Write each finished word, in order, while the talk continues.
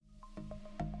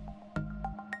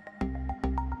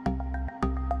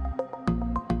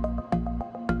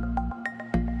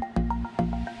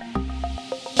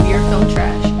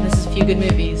Do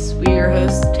Good Movies. We're your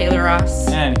hosts, Taylor Ross.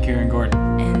 And Kiran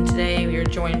Gordon. And today we are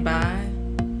joined by...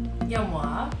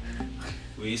 Yamoaa.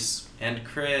 Reece. And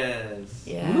cries.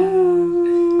 Yeah.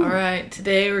 Woo. Alright,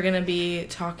 today we're going to be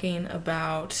talking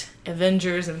about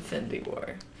Avengers Infinity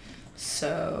War.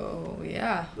 So,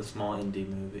 yeah. The small indie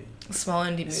movie. A small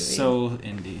indie movie. So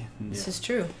indie. This is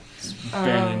true. It's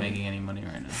barely making any money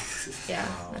right now. Yeah,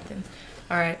 Wow. nothing.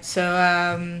 Alright,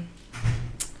 so,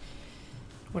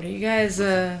 what are you guys,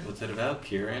 What's it about,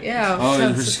 Kiran? Yeah. Oh, so-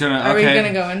 we're just gonna... Are okay. we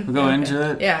going to go in? We'll go Okay.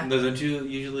 into it? Yeah. Doesn't you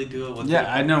usually do it?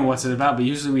 Yeah, I know what's it about, but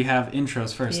usually we have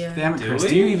intros first. Yeah. Damn it, Do Chris. we?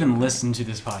 Do you even listen to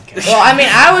this podcast? Well, I mean,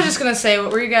 I was just gonna say,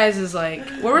 what were you guys'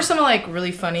 what were some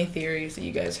really funny theories that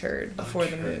you guys heard before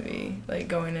the movie,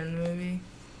 going in the movie?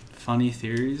 Funny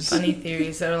theories? Funny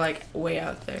theories that are way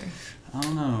out there. I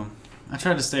don't know. I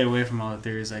tried to stay away from all the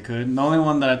theories I could. The only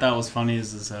one that I thought was funny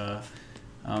is this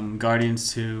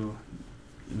Guardians 2,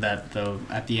 that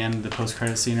at the end, the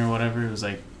post-credit scene or whatever, it was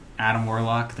Adam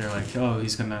Warlock. They're oh,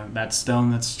 he's gonna, that stone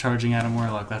that's charging Adam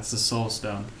Warlock, that's the Soul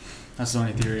Stone. That's the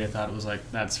only theory I thought was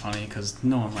that's funny, because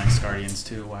no one likes Guardians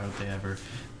 2. Why would they ever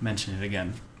mention it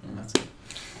again? And that's it.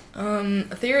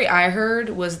 A theory I heard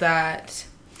was that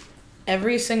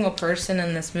every single person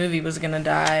in this movie was gonna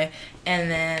die, and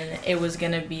then it was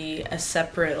gonna be a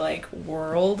separate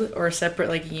world or a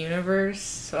separate universe.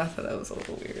 So I thought that was a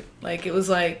little weird. It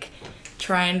was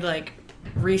trying to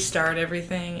restart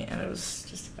everything, and it was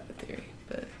just a bad theory.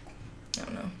 But I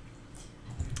don't know.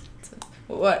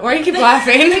 What? Why do you keep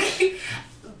laughing?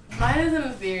 Mine isn't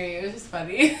a theory. It was just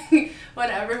funny. When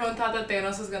everyone thought that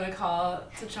Thanos was gonna call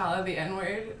T'Challa the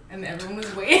N-word, and everyone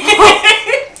was waiting.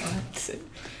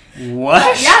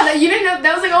 What? Yeah, you didn't know.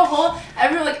 That was a whole.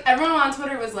 Everyone on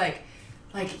Twitter was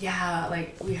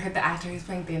we heard the actor who's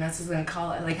playing Thanos is gonna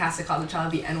call it, has to call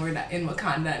T'Challa the N-word in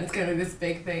Wakanda, and it's gonna be this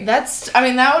big thing. That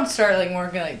would start more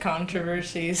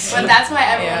controversies. But that's why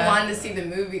everyone Yeah. wanted to see the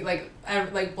movie. Black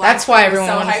That's why people were everyone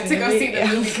so wanted hyped to go see the Yeah.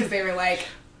 movie because they were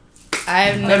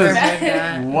I've never heard That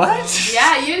that. What?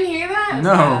 yeah, you didn't hear that?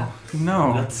 No.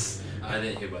 No. I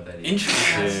didn't hear about that either.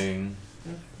 Interesting.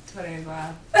 Twitter is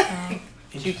loud.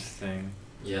 Interesting.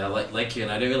 Yeah, like you,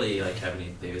 and I didn't really have any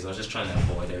theories. I was just trying to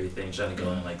avoid everything, trying to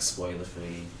go in spoiler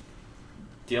free.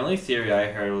 The only theory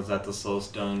I heard was that the Soul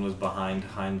Stone was behind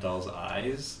Heimdall's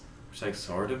eyes, which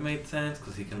sort of made sense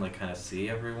because he can kind of see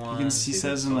everyone. He the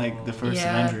says in the first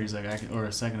Yeah. Avenger, he's or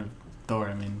a second of Thor,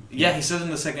 I mean. Yeah, he says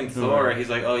in the second Thor, he's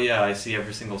oh yeah, I see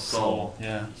every single soul.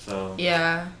 Yeah. So.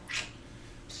 Yeah.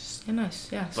 Yeah, nice.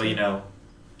 Yeah. But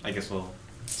I guess we'll.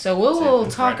 So we'll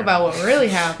Save talk it. about what really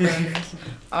happened.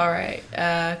 All right,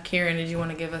 Kiran, did you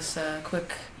want to give us a quick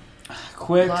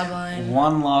log line?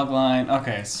 One log line.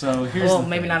 Okay, so here's the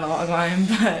maybe thing. not a log line,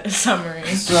 but a summary.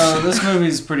 So this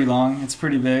movie's pretty long. It's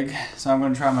pretty big. So I'm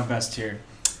going to try my best here.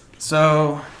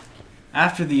 So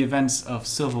after the events of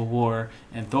Civil War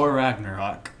and Thor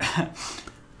Ragnarok,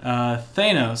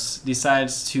 Thanos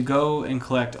decides to go and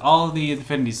collect all of the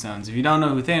Infinity Stones. If you don't know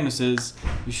who Thanos is,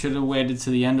 you should have waited to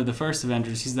the end of the first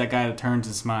Avengers. He's that guy that turns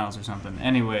and smiles or something.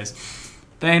 Anyways,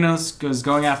 Thanos goes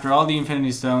going after all the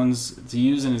Infinity Stones to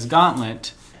use in his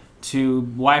gauntlet to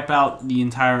wipe out the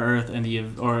entire Earth and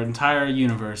entire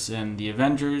universe. And the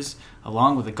Avengers,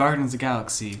 along with the Guardians of the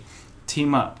Galaxy,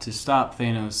 team up to stop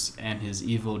Thanos and his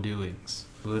evil doings.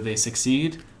 Will they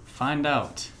succeed? Find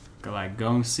out.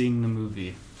 Go seeing the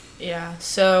movie. Yeah.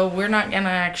 So we're not gonna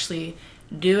actually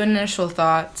do initial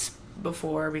thoughts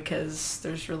before because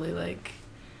there's really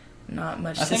not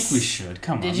much. I think we should.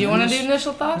 Come on. Did you want to do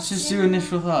initial thoughts? Let's just do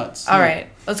initial thoughts. All right.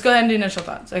 Let's go ahead and do initial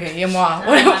thoughts. Okay, Yamoaa. I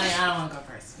don't want to go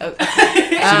first. Okay.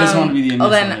 She doesn't want to be the initial. Well,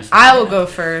 then initial. I will go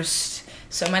first.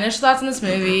 So my initial thoughts on this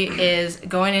movie is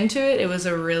going into it. It was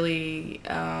a really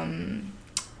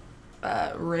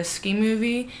risky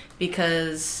movie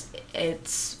because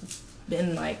it's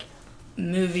been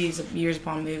years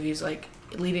upon movies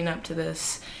leading up to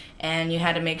this, and you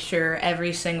had to make sure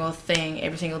every single thing,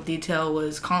 every single detail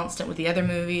was constant with the other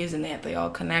movies, and they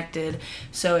all connected.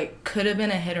 So it could have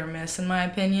been a hit or miss in my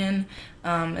opinion,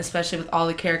 especially with all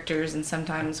the characters, and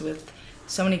sometimes with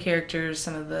so many characters,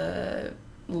 some of the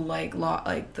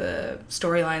the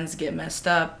storylines get messed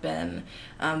up, and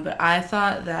but I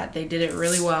thought that they did it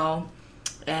really well,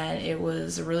 and it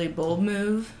was a really bold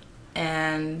move.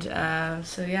 And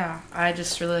so yeah, I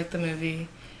just really like the movie,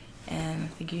 and I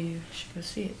think you should go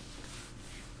see it.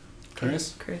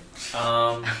 Chris?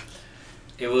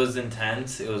 It was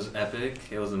intense. It was epic.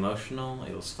 It was emotional.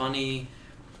 It was funny,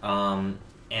 and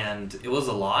it was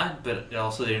a lot, but it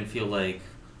also didn't feel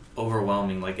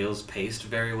overwhelming. It was paced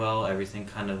very well. Everything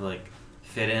kind of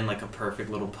fit in like a perfect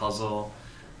little puzzle.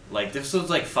 Like, this was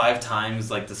like 5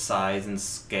 times like the size and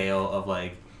scale of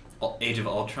like Age of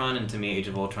Ultron, and to me, Age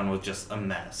of Ultron was just a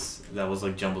mess that was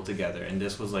like jumbled together, and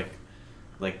this was like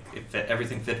it fit,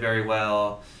 everything fit very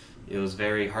well. It was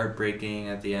very heartbreaking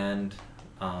at the end,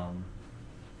 and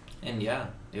yeah,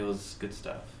 it was good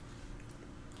stuff.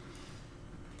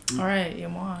 All right,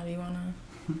 Yamoaa, do you wanna?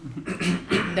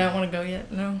 Don't want to go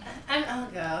yet? No. I'll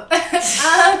go.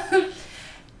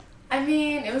 I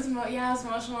mean, it was it was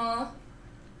emotional.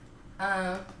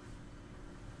 I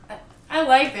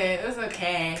liked it. It was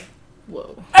okay.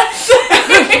 Whoa.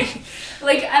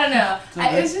 Like, I don't know.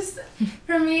 It was just,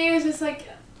 for me, it was just like,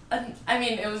 I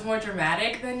mean, it was more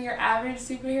dramatic than your average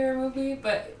superhero movie,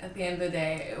 but at the end of the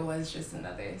day, it was just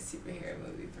another superhero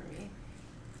movie for me.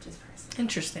 Just personally.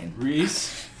 Interesting.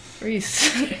 Reece?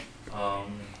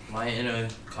 My inner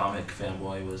comic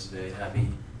fanboy was very happy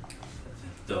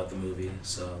throughout the movie,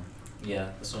 so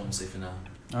yeah, that's what I'm gonna say for now.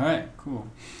 All right, cool.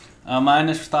 My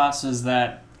initial thoughts is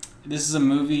that this is a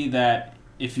movie that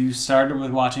if you started with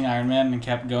watching Iron Man and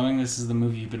kept going, this is the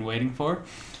movie you've been waiting for.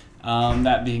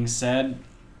 That being said,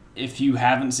 if you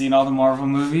haven't seen all the Marvel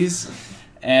movies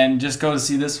and just go to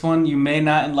see this one, you may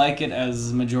not like it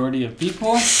as the majority of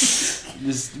people.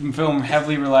 This film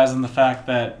heavily relies on the fact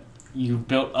that you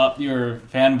built up your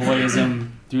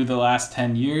fanboyism through the last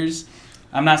 10 years.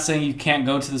 I'm not saying you can't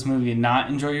go to this movie and not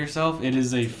enjoy yourself. It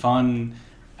is a fun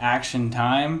action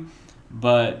time,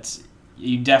 but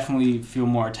you definitely feel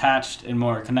more attached and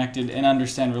more connected and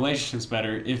understand relationships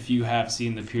better if you have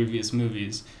seen the previous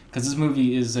movies. Because this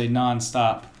movie is a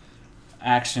non-stop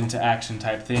action-to-action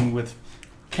type thing with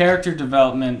character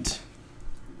development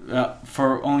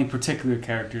for only particular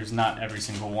characters, not every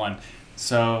single one.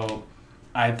 So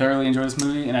I thoroughly enjoy this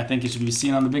movie, and I think it should be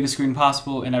seen on the biggest screen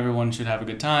possible, and everyone should have a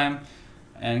good time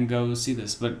and go see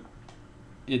this. But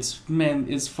it's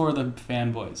for the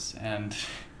fanboys, and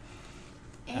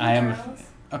I am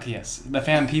okay. Yes, the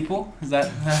fan people.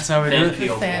 That's how we do it?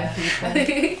 Fan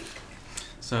people.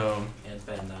 So And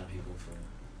fan non-people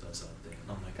for those out there.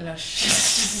 Oh my No, god.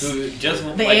 Who just The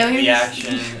like the aliens?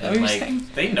 action Is that what and you're like saying?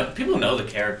 they know people know the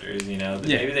characters, you know.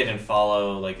 Yeah. Maybe they didn't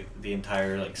follow like the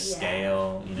entire like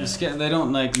scale, you know. they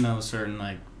don't like know certain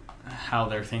like how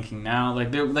they're thinking now.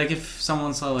 Like they're like if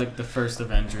someone saw like the first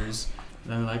Avengers,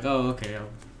 then they're like, oh okay,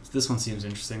 this one seems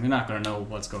interesting. They're not gonna know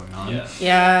what's going on. Yeah.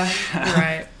 Yeah, you're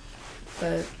right.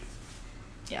 But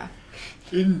yeah.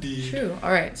 Indeed. True.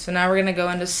 All right, so now we're going to go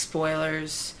into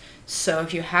spoilers. So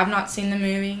if you have not seen the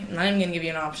movie, I'm not even going to give you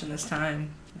an option this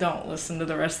time. Don't listen to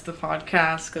the rest of the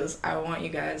podcast because I want you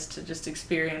guys to just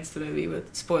experience the movie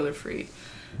with spoiler-free.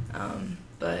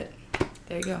 But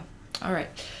there you go. All right.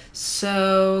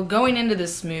 So going into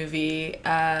this movie,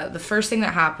 the first thing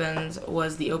that happens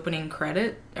was the opening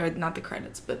credit, or not the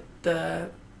credits, but the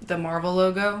Marvel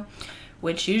logo,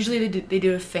 which usually they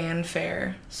do a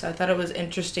fanfare. So I thought it was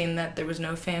interesting that there was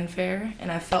no fanfare,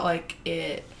 and I felt like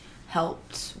it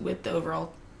helped with the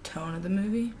overall tone of the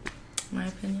movie, in my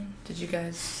opinion. Did you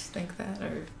guys think that,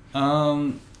 or?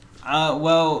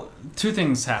 Well, two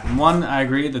things happened. One, I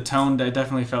agree, the tone, I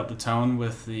definitely felt the tone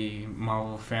with the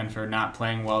Marvel fanfare not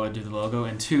playing while they do the logo.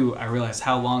 And two, I realized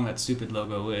how long that stupid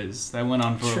logo is. That went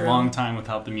on for a long time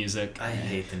without the music. I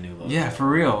hate the new logo. Yeah, for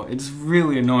real. It's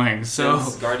really annoying. So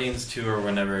since Guardians 2 or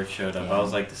whenever it showed up, I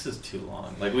was like, this is too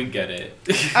long. Like, we get it.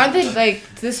 I think,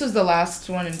 like, this was the last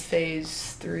one in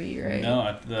Phase 3, right?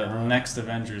 No, the next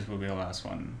Avengers will be the last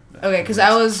one. Okay, because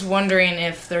I was wondering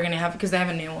if they're going to have, because they have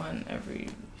a new one every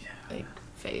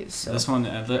phase. So. This one,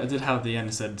 I did how at the end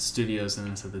it said studios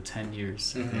and it said the 10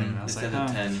 years. Mm-hmm. And I was it like, said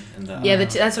the 10 and the... Yeah,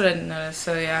 that's what I noticed.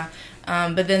 So yeah,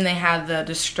 but then they had the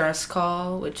distress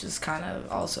call, which is kind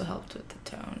of also helped with the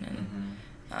tone,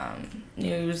 and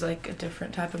it was like a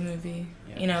different type of movie.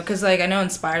 Yeah. You know, because like I know in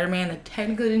Spider-Man they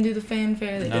technically didn't do the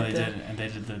fanfare. They did, and they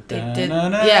did the.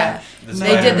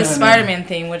 They did the Spider-Man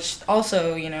theme, which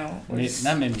also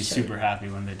that made me super happy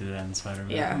when they did that in Spider-Man.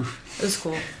 Yeah, it was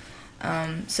cool.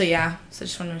 So I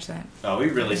just want to mention that. Oh,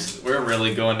 we're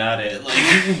really going at it,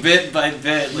 like bit by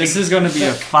bit. Like, this is going to be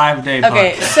a 5-day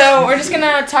Okay, podcast. so we're just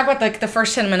gonna talk about like the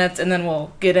first 10 minutes, and then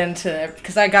we'll get into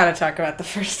because I gotta talk about the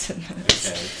first 10 minutes.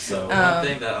 Okay, so one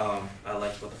thing that I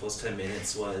liked about the first 10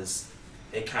 minutes was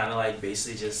it kind of like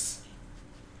basically just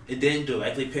it didn't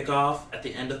directly pick off at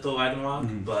the end of Thor Ragnarok,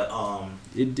 but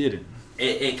it didn't.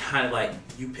 It kind of like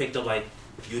you picked up like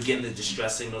you were getting the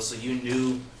distress signal, so you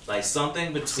knew like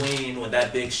something between when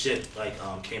that big ship like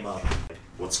came up.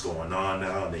 What's going on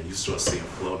now? And then you start seeing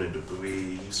floating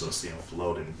debris, you start seeing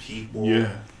floating people.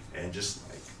 Yeah. And just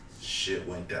like shit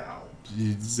went down.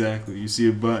 Exactly. You see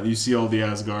all the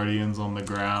Asgardians on the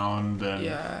ground,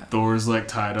 and Thor's like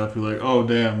tied up. You're like, oh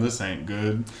damn, this ain't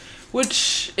good.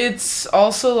 Which it's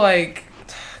also like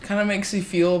kind of makes you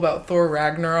feel about Thor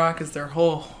Ragnarok, as their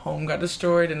whole home got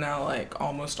destroyed, and now like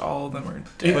almost all of them are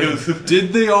dead.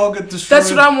 Did they all get destroyed?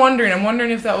 That's what I'm wondering. I'm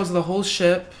wondering if that was the whole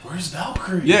ship. Where's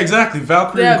Valkyrie? Yeah, exactly.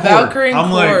 Valkyrie. Yeah, and Korg. Valkyrie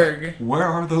and Korg. Like, where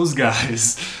are those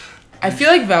guys? I feel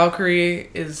like Valkyrie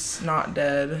is not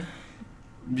dead.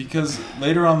 Because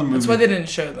later on in the movie... That's why they didn't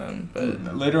show them.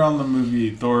 But later on in the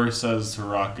movie, Thor says to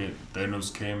Rocket,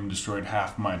 Thanos came and destroyed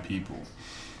half my people.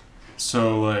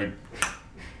 So, like,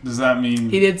 does that mean...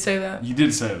 He did say that? He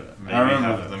did say that. Maybe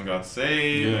half of them got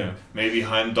saved. Yeah. Maybe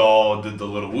Heimdall did the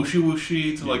little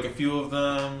whooshy to, like, a few of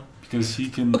them. Because he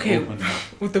can open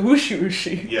it. With the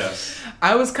whooshy. Yes.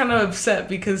 I was kind of upset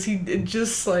because it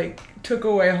just, like, took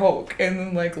away Hulk. And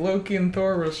then, like, Loki and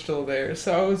Thor were still there.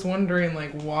 So I was wondering,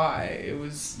 like, why. It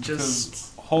was just...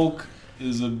 Because Hulk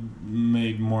is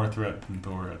made more threat than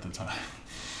Thor at the time.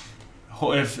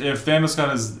 If Thanos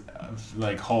got his,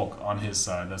 like, Hulk on his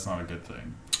side, that's not a good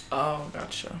thing. Oh,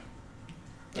 gotcha.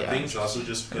 I think it's also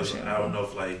just because I don't know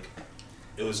if, like,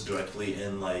 it was directly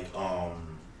in, like,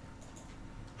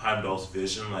 Heimdall's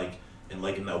vision, like in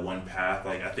that one path.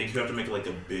 Like, I think you have to make like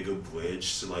a bigger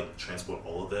bridge to like transport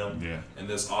all of them. Yeah. And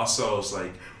there's also, it's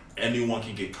like anyone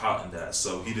can get caught in that,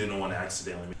 so he didn't want to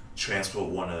accidentally transport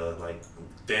one of like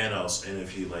Thanos, and if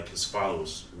he like his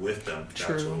followers with them.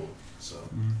 True. So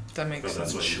that makes sense.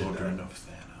 That's what Children of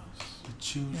Thanos. The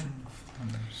children of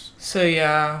Thanos. So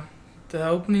yeah, the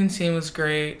opening scene was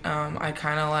great. I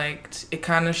kind of liked. It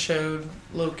kind of showed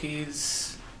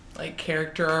Loki's like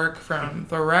character arc from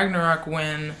Thor Ragnarok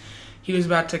when he was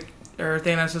about to, or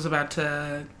Thanos was about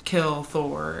to kill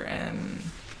Thor, and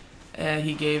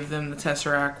he gave them the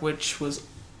Tesseract, which was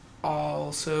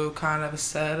also kind of a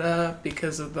setup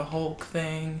because of the Hulk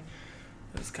thing.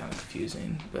 It was kind of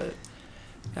confusing, but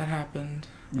that happened.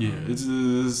 Yeah,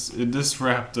 it just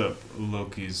wrapped up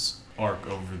Loki's arc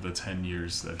over the 10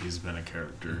 years that he's been a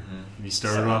character. Mm-hmm. He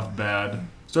started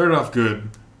off good,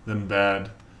 then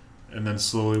bad, and then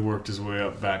slowly worked his way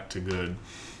up back to good.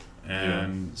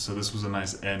 And so this was a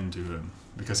nice end to him,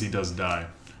 because he does die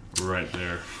right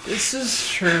there. This is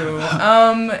true.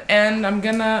 And I'm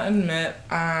gonna admit,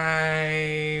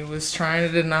 I was trying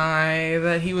to deny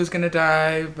that he was gonna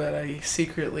die, but I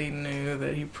secretly knew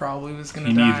that he probably was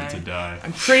gonna die. He needed to die.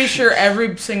 I'm pretty sure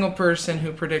every single person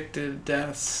who predicted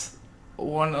deaths,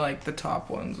 one of like the top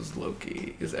ones was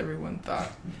Loki, because everyone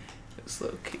thought it was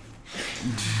Loki.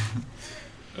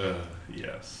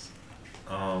 Yes.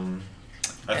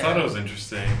 I thought it was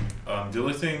interesting. The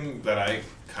only thing that I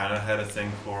kind of had a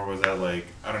thing for was that, like,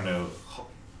 I don't know,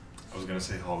 I was gonna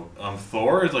say Hulk.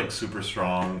 Thor is like super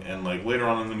strong, and like later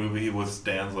on in the movie he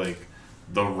withstands like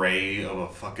the ray of a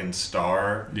fucking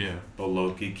star. Yeah. But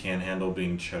Loki can't handle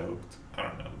being choked. I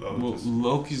don't know. Well,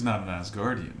 Loki's not an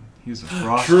Asgardian. He's a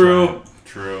frost giant.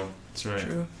 True. That's right.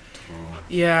 True.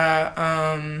 Yeah.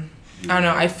 I don't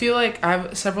know. I feel like I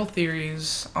have several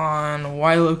theories on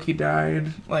why Loki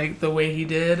died, like the way he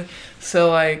did.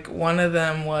 So, like, one of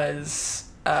them was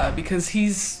because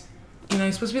he's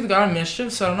supposed to be the god of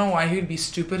mischief, so I don't know why he would be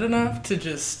stupid enough to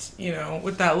just,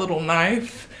 with that little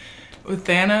knife with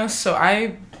Thanos. So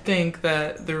I think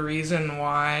that the reason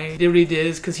why he did what he did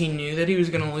is because he knew that he was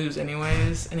going to lose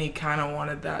anyways, and he kind of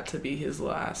wanted that to be his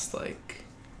last, like,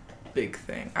 big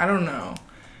thing. I don't know.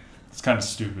 It's kind of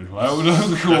stupid. Why would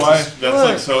that's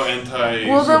like so anti.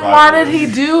 Well, then why did he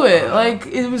do it? Like,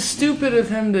 it was stupid of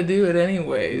him to do it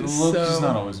anyways. Loki's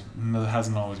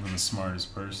hasn't always been the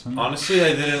smartest person. Honestly,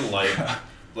 I didn't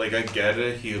like I get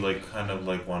it. He like kind of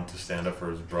like wanted to stand up for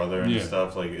his brother and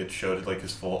stuff. Like, it showed like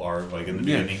his full arc. Like in the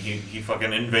beginning, he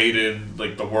fucking invaded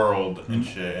like the world and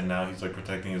shit, and now he's like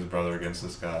protecting his brother against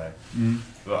this guy.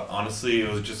 But honestly, it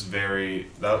was just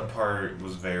that part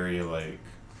was very like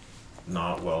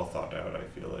not well thought out. I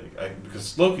feel like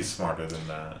because Loki's smarter than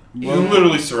that. We're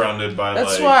literally surrounded by.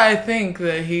 That's why I think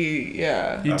that he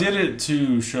did it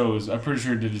to show I'm pretty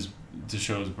sure it did to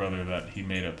show his brother that he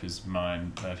made up his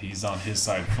mind that he's on his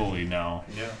side fully now.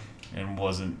 Yeah. And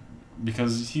wasn't,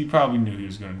 because he probably knew he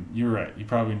was gonna. You're right. He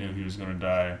probably knew he was gonna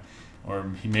die,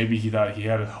 or he thought he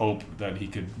had a hope that he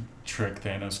could trick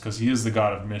Thanos, because he is the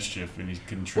god of mischief and he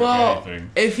can trick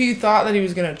anything. If he thought that he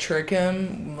was gonna trick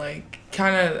him, like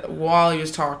kind of while he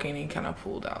was talking, he kind of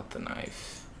pulled out the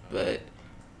knife, but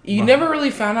you never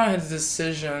really found out his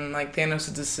decision, like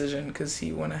Thanos' decision, because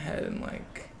he went ahead and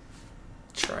like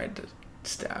tried to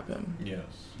stab him. Yes.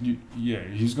 He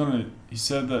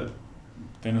said that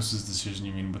Thanos' decision.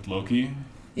 You mean with Loki?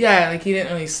 Yeah, like he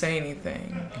didn't really say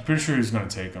anything. I'm pretty sure he's gonna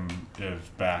take him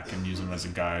back and use him as a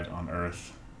guide on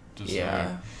Earth.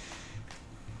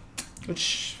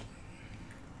 Which.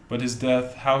 But his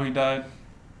death, how he died,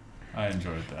 I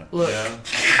enjoyed that. Look,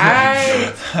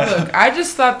 Yeah. I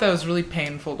just thought that was really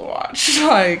painful to watch,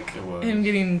 like It was. him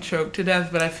getting choked to death.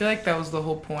 But I feel like that was the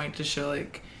whole point, to show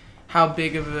like how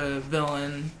big of a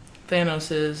villain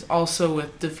Thanos is. Also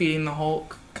with defeating the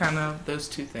Hulk, kind of those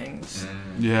two things.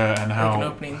 Yeah, and Like how an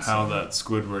opening how scene. that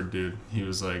Squidward dude, he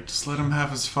was like, just let him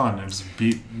have his fun, and just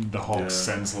beat the Hulk Yeah.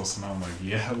 senseless. And I'm like,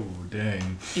 yeah,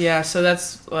 dang. Yeah, so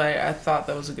that's like I thought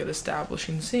that was a good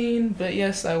establishing scene. But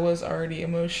yes, I was already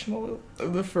emotional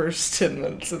the first 10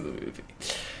 minutes of the movie.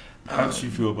 How did you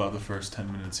feel about the first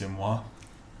 10 minutes, Yamoaa?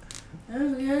 That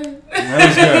was good. That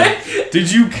was good.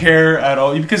 Did you care at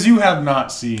all? Because you have not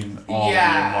seen all the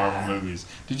Marvel movies.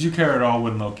 Did you care at all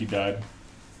when Loki died?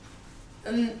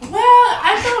 Well,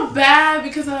 I felt bad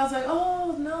because I was like,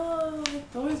 oh no,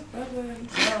 Thor's brother.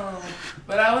 No.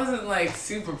 But I wasn't like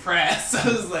super pressed. I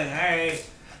was like, alright.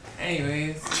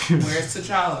 Anyways, where's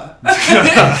T'Challa?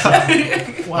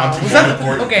 Wow. Was that,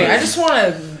 okay, I just want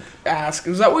to ask,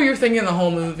 was that what you're thinking the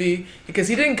whole movie? Because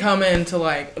he didn't come into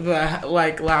like the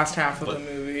last half of the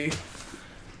movie.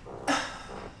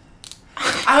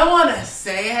 I want to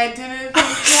say I didn't think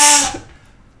that,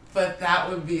 but that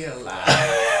would be a lie.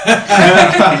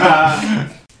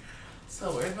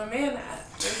 So where's my man at?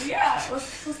 Where's he at?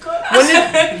 What's going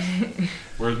on?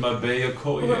 Where's my Bay of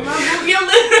Koya? Where's my boogie?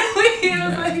 Literally, I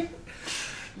was like,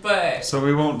 but So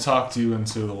we won't talk to you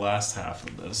until the last half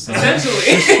of this.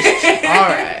 essentially.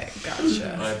 Alright,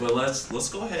 gotcha. Alright, but let's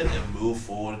go ahead and move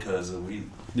forward because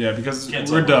Yeah, because Can't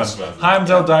we're talk done. about stuff.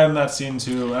 Heimdall died in that scene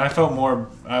too, and I felt more.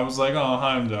 I was like, oh,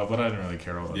 Heimdall, but I didn't really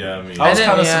care about Yeah, it. I mean, I was I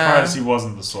kind of didn't- yeah. surprised he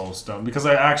wasn't the Soul Stone because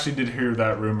I actually did hear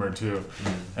that rumor too,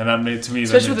 and that made to me.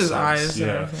 Especially that with his made sense. eyes and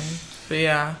everything. But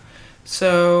yeah.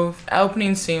 So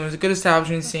opening scene was a good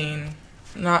establishing scene.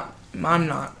 I'm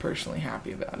not personally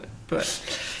happy about it, but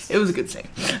it was a good scene.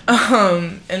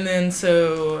 And then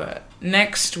so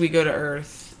next we go to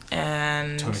Earth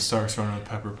and Tony Stark's running with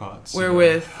pepper pots. we're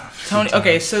with Tony.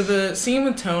 Okay, so the scene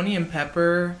with Tony and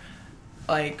Pepper,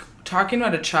 like talking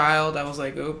about a child, I was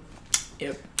like, oh,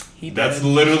 yep, he did. that's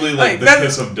literally like the that's-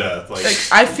 kiss of death. Like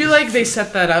I feel like they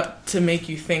set that up to make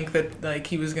you think that like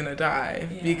he was gonna die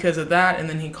because of that, and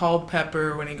then he called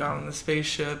Pepper when he got on the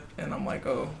spaceship, and I'm like,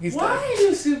 oh, he's Why dead.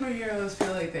 do superheroes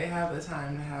feel like they have the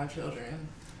time to have children?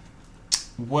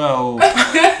 Well,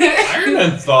 Iron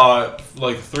Man thought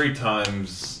like 3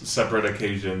 times separate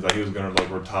occasions that he was gonna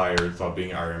like retire, thought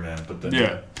being Iron Man, but then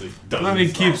Yeah. he doesn't. then he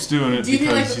stop. keeps doing it Do you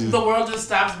think like because he's. the world just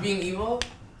stops being evil?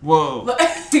 Well,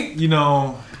 you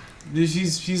know,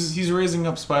 he's raising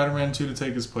up Spider-Man 2 to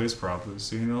take his place probably.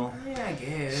 So you know, Yeah, I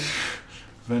guess.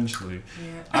 eventually.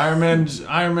 Yeah. Iron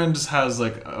Man just has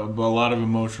like a lot of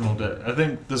emotional depth. I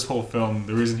think this whole film,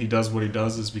 the reason he does what he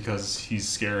does is because he's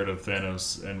scared of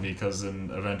Thanos, and because in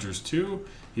Avengers 2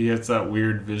 he gets that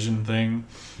weird vision thing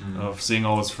of seeing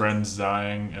all his friends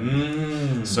dying,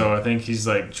 and so I think he's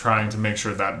like trying to make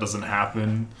sure that doesn't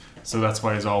happen. So that's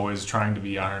why he's always trying to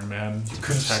be Iron Man to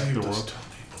protect the world.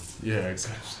 Yeah,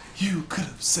 exactly. You could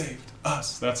have saved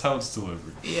us. That's how it's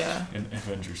delivered. Yeah, In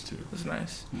Avengers 2. it was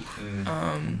nice.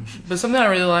 Mm. But something I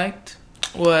really liked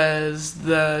was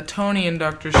the Tony and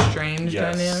Doctor Strange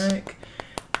Yes. dynamic.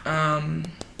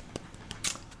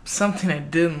 Something I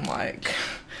didn't like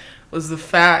was the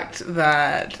fact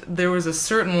that there was a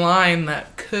certain line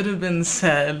that could have been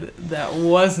said that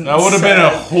wasn't That would have been a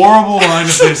said. horrible line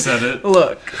if they said it.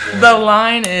 Look, the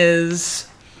line is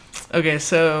okay.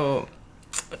 So,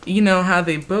 you know how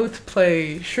they both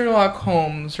play Sherlock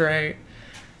Holmes, right?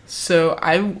 So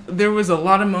there was a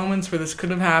lot of moments where this could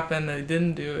have happened and they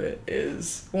didn't do it.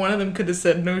 Is one of them could have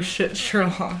said "No shit,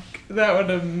 Sherlock." That would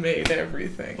have made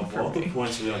everything of for all the me.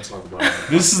 points we're gonna talk about.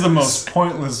 This is the most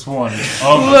pointless one.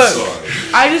 Look, sorry.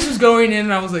 I just was going in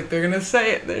and I was like, they're gonna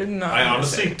say it. They're not. I gonna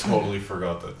say honestly it. totally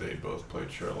forgot that they both played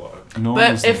Sherlock. No one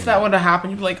But was if thinking that would have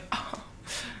happened, you'd be like, oh.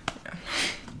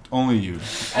 only you,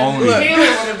 And only look. you. Taylor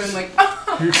would have been like,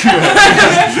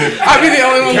 I'd be the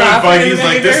only one Kevin laughing. Feige's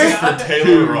like, this is for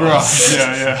Taylor Ross.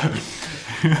 Yeah.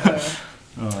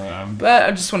 But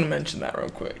I just want to mention that real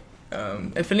quick.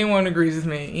 If anyone agrees with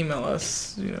me, email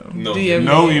us. You know, No. DM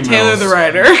No me, emails. Taylor the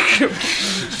writer.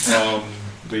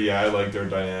 But yeah, I liked their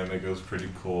dynamic. It was pretty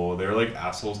cool. They were like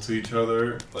assholes to each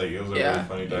other. Like it was a Yeah. really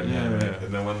funny dynamic. Yeah.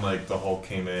 And then when like the Hulk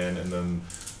came in, and then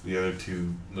the other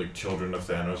two like children of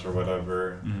Thanos or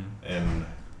whatever, and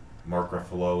Mark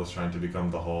Ruffalo was trying to become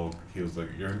the Hulk, he was like,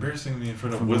 "You're embarrassing me in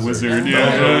front of The wizards." wizard,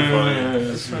 Yeah.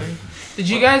 That's funny. Did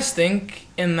you guys think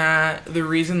in that the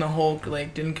reason the Hulk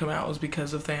like didn't come out was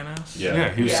because of Thanos? Yeah,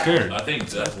 he was Yeah. scared. I think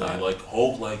definitely like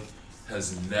Hulk like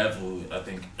has never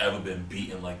ever been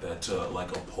beaten like that to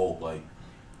like a pulp like.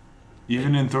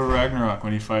 Even in Thor Ragnarok,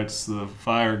 when he fights the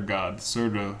fire god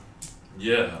Surtur.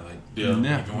 Yeah, like Yeah. even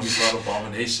when he fought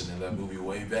Abomination in that movie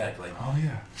way back, like Oh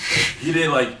yeah. he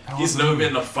didn't like That he's was never a- been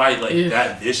in a fight like Yeah.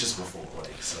 that vicious before,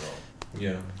 like so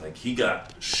Yeah. like he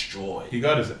got destroyed. He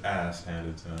got his ass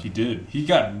handed to him. He did. He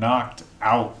got knocked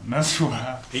out. And that's what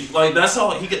happened. He, like that's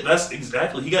how he get. That's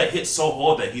exactly. He got hit so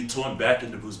hard that he turned back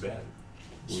into Bruce Banner.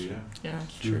 Well, yeah. Yeah,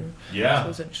 it's true. Yeah. That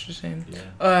was interesting.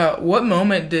 Yeah. What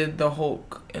moment did the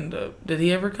Hulk end up? Did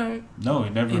he ever come? No, he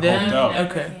never He hulked didn't? out. Never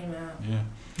Okay. came out. Yeah.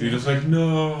 He just like,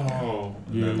 no.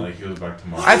 And then Yeah. like he was back to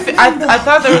Marvel. I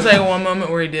thought there was like one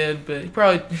moment where he did, but he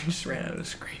probably just ran out of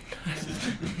screen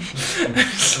And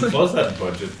plus that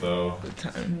budget though.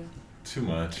 time. Too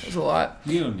much. It was a lot.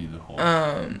 You don't need the Hulk.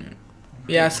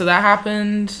 Yeah, so that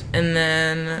happened, and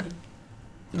then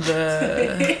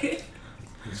the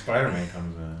Spider-Man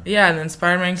comes in. and then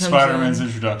Spider-Man comes Spider-Man's in.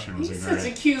 introduction was He's great.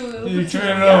 such a cute little You petite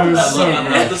can't guy. know, it was I so love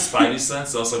great. the Spidey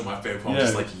sense. That was like my favorite part.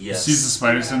 Just like yes. He sees the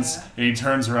Spidey sense, and he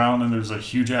turns around, and there's a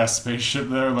huge ass spaceship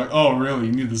there. Like, oh, really?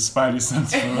 You need the Spidey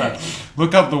sense for that?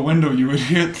 Look out the window, you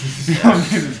idiot! You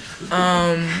don't need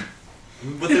it.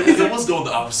 But there was going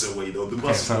the opposite way though. The Okay,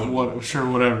 bus so what? Sure,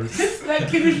 whatever. That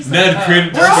kid was just Ned like,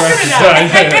 created we're all gonna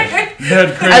die.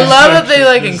 Ned created I love that they spaceship.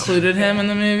 like This- included him in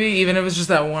the movie, even if it was just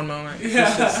that one moment. Yeah.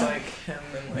 It's just like him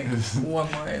in like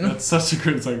one line. That's such a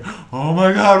good. It's like, oh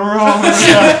my god, we're all gonna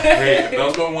die. Hey, if that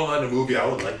was going one line in the movie, I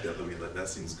would like that. I mean, like that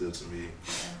seems good to me.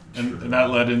 And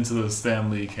that led into the Stan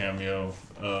Lee cameo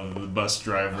of the bus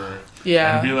driver.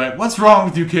 Yeah. And be like, what's wrong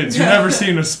with you kids? You've never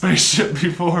seen a spaceship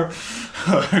before.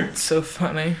 It's so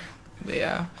funny. But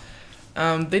yeah.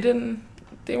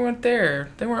 They weren't there.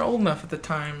 They weren't old enough at the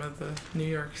time of the New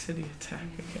York City attack,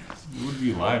 I guess. It would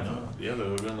be live though. Yeah, they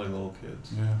would have been like little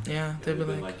kids. Yeah. Yeah, they'd be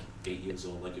been like, 8 years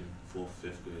old, like in 4th,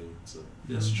 5th grade. So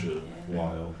That's true.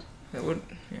 Wild. it would,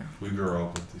 yeah. We grew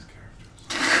up with these characters.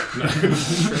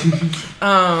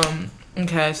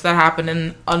 Okay, so that happened.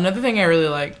 And another thing I really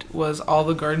liked was all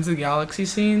the Guardians of the Galaxy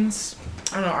scenes.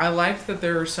 I don't know, I liked that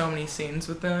there were so many scenes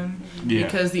with them. Yeah.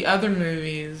 Because the other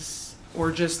movies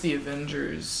were just the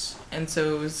Avengers. And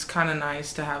so it was kind of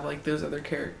nice to have, like, those other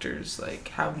characters, like,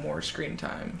 have more screen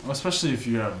time. Well, especially if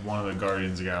you have one of the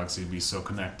Guardians of the Galaxy be so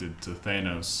connected to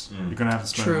Thanos. Mm. You're gonna have to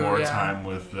spend True, more yeah. time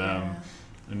with them.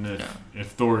 And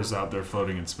if Thor's out there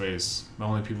floating in space, the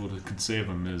only people that could save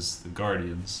him is the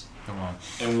Guardians. Come on.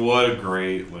 And what a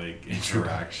great like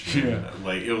interaction! Yeah.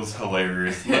 Like it was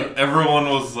hilarious. Like, everyone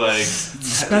was like,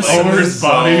 Over his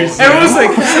bodies. Everyone was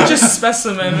like such a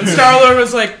specimen. And Star-Lord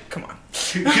was like, come on.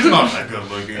 he's not that good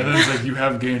looking. And then it's like, you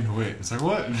have gained weight. It's like,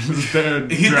 what? It's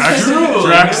Drax, true.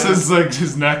 Drax is like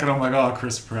his neck, and I'm like, oh,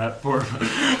 Chris Pratt, poor.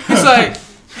 He's like,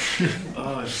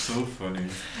 Oh, it's so funny.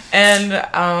 and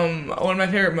one of my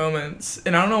favorite moments,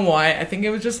 and I don't know why, I think it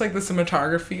was just like the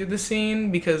cinematography of the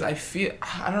scene, because I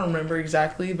don't remember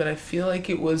exactly, but I feel like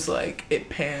it was like, it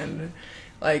panned,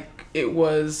 like it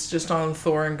was just on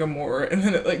Thor and Gamora, and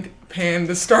then it like panned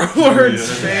to Star-Lord's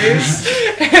face,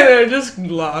 and I just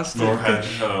lost Thor it.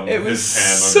 had It was his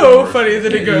hand on so Gamor's funny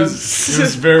that it It goes.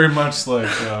 was very much like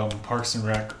Parks and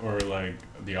Rec or like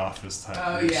The Office type.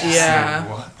 Oh, It's yeah. just Yeah. like,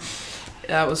 what?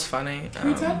 That was funny. Can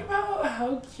we talk about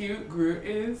how cute Groot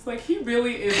is? Like, he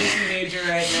really is a teenager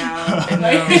right now. I know.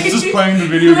 Like, He's just playing the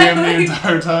video game the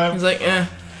entire time. He's like,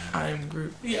 I'm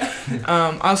Groot. Yeah.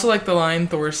 I also like the line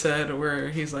Thor said where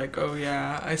he's like, oh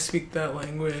yeah, I speak that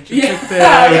language. I Yeah. took the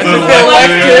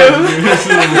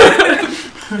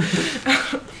elective.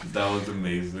 That was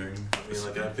amazing. I mean,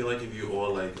 like I feel like if you are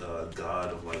like a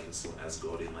god of like some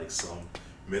Asgardian, like some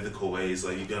mythical ways,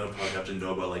 like you're gonna probably have to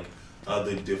know about like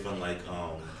other different like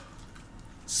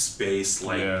space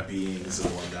like beings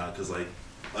and whatnot, because like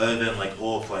other than like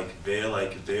Earth, like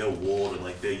their world and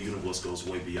like their universe goes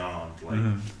way beyond like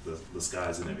the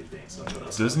skies and everything. So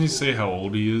that's Doesn't he cool. say how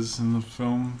old he is in the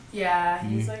film? Yeah,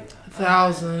 he's like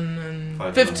 1,000 and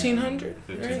 1,500.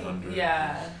 1,500.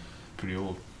 Yeah. Pretty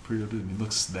old. Pretty old. And he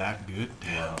looks that good.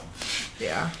 Damn.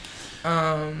 Yeah.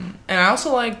 And I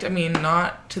also liked, I mean,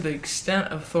 not to the extent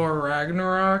of Thor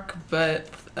Ragnarok, but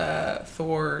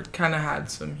Thor kind of had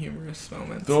some humorous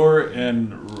moments. Thor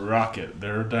and Rocket,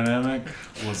 their dynamic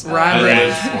was Rabbit.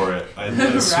 great. I for it. I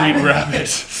love Sweet Rabbit.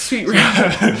 Sweet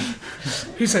rabbit.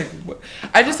 He's like, what?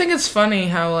 I just think it's funny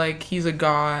how like he's a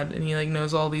god and he like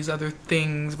knows all these other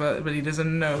things, but he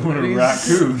doesn't know. What that a he's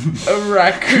raccoon. A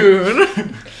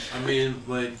raccoon. I mean,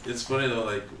 like, it's funny though.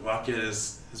 Like, Rocket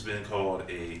has been called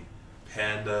a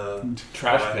panda,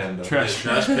 Trash panda. trash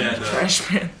panda,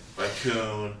 Trash man.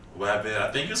 raccoon, rabbit.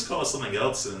 I think it's called something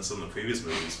else in some of the previous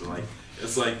movies. But like,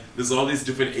 it's like there's all these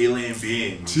different alien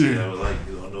beings. You know, like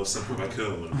no simple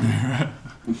raccoon. I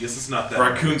guess it's not that.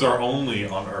 Raccoons are only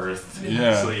on Earth.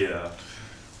 Yeah. So yeah.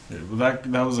 Yeah, well,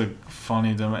 that was a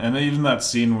funny demo, and then even that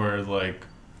scene where like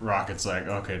Rocket's like,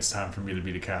 okay, it's time for me to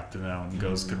be the captain now, and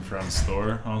goes confronts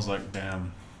Thor. I was like,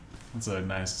 damn, that's a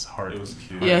nice heart. It was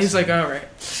cute. Yeah, he's like, all right,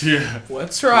 Yeah.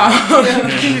 what's wrong?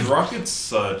 Rocket's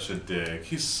such a dick.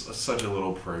 He's such a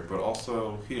little prick, but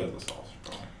also he has a soft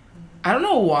spot. I don't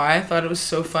know why I thought it was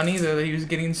so funny though that he was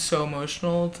getting so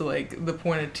emotional to like the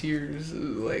point of tears.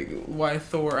 Like why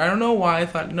Thor? I don't know why I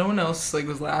thought no one else like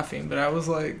was laughing, but I was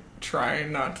like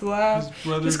trying not to laugh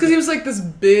just because he was like this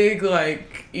big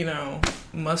like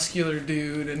muscular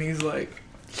dude, and he's like,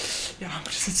 yeah,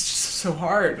 it's just so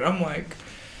hard. I'm like,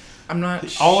 I'm not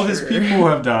sure. All of his people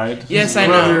have died. Yes, His I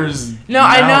know. brothers No,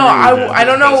 I know. now really I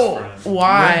don't His know best friend.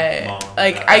 why. Mom,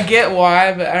 Like, dad. I get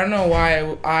why, but I don't know why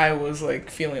I was, like,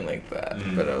 feeling like that.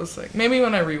 But I was like, maybe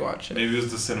when I rewatch it. Maybe it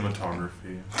was the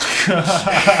cinematography.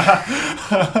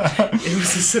 It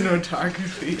was the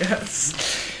cinematography,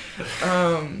 yes.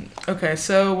 Okay,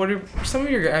 so what are some of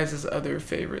your guys' other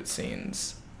favorite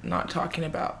scenes? Not talking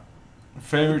about.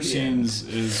 Favorite scenes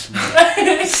is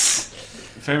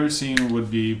favorite scene would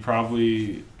be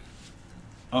probably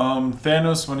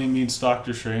Thanos when he meets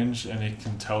Doctor Strange and he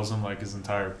tells him like his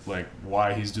entire like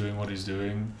why he's doing what he's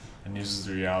doing and uses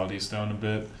the Reality Stone a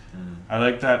bit. I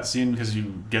like that scene because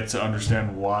you get to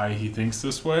understand why he thinks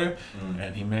this way,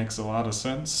 and he makes a lot of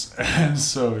sense. And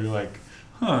so you're like,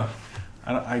 huh,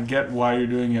 I get why you're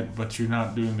doing it, but you're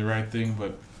not doing the right thing,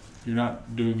 but you're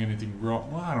not doing anything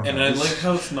wrong. Well, I don't know. And I like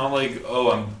how it's not like,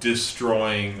 oh, I'm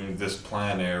destroying this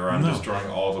planet or I'm destroying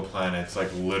all the planets.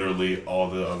 Like literally all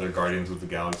the other Guardians of the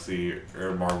Galaxy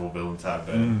or Marvel villains have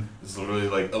been. It's literally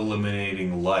like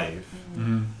eliminating life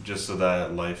just so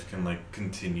that life can like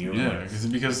continue. Yeah,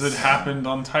 because it happened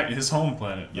on his home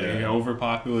planet. Like, Yeah. it got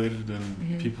overpopulated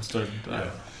and people started to die.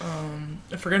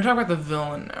 If we're going to talk about the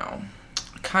villain now,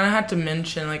 I kind of had to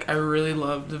mention, like, I really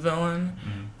loved the villain.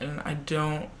 And I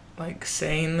don't like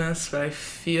saying this, but I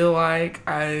feel like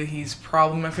he's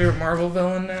probably my favorite Marvel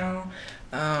villain now.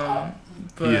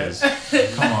 But He is.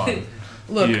 Come on.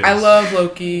 look, He is. I love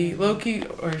Loki. Loki,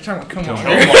 or you're talking about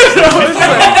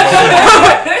Killmonger.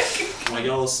 Why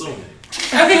y'all assuming?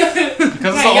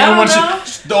 Because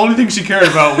it's the only thing she cared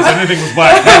about was anything with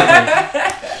Black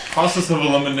Panther. Process of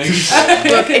elimination.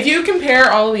 Look, if you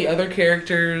compare all the other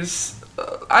characters,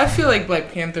 I feel like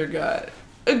Black Panther got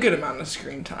a good amount of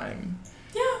screen time.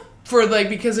 Yeah. For like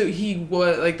because he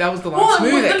was like that was the last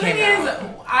movie that came out. The thing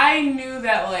is, I knew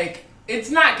that like it's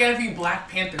not gonna be Black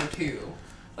Panther 2.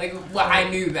 Like I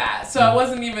knew that, so I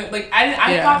wasn't even like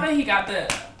I thought that he got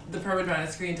the perfect amount of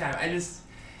screen time. I just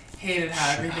hated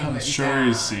how everything went Shuri's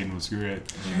down. scene was great.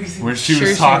 Shuri's When she Shuri's was scene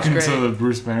was talking great. to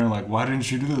Bruce Banner, like, why didn't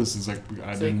you do this? It's like,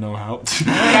 I didn't know how.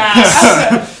 Yeah.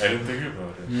 I didn't think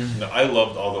about it. No, I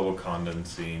loved all the Wakandan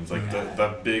scenes. Like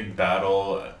that big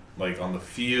battle like on the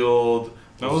field.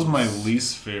 That was my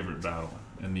least favorite battle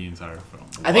in the entire film.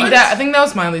 I think that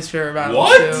was my least favorite battle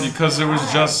What? too. Because it was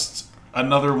just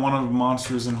another one of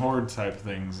Monsters and Horde type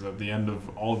things at the end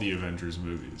of all the Avengers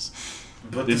movies.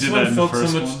 But They this did one that in the felt so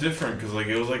first much one. different because like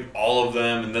it was like all of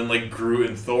them, and then like Groot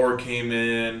and Thor came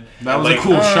in. That and, was like, a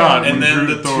cool shot. And when then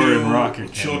Groot, the Thor, two and Rocket came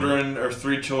in. children or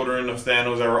three children of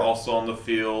Thanos that were also on the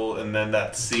field, and then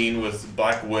that scene with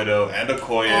Black Widow and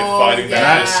Okoye fighting yeah.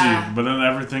 That back. scene, but then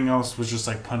everything else was just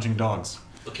like punching dogs.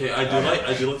 Okay, I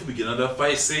do like the beginning of that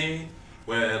fight scene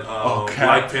when Cap.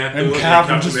 Black Panther And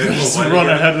Cap just run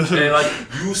ahead of him. and like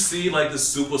you see like the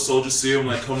super soldier serum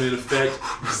like coming into effect.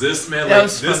 This man That like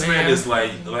was this funny, man yeah. is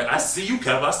like I see you,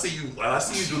 Cap. I see you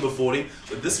doing the 40.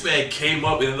 But this man came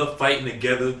up and ended up fighting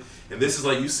together. And this is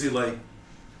like you see like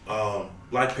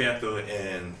Black Panther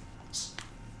and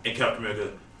Captain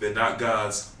America. They're not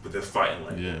gods, but they're fighting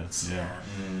like gods. Yeah.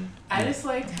 I just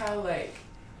liked how like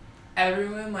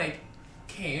everyone like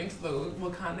came to the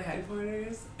Wakanda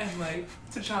headquarters and like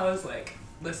T'Challa's like,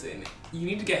 listen, you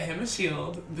need to get him a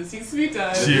shield. This needs to be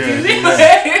done. This Yeah, needs to be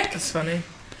yeah. quick." It's funny.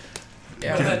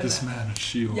 Yeah. Get this man a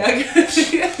shield. Yeah.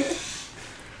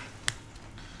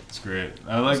 It's great.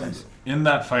 I like in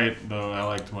that fight though. I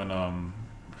liked when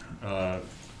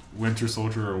Winter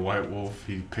Soldier or White Wolf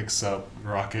he picks up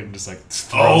Rocket and just like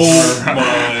throws Oh her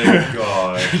around. my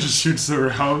god! Just shoots her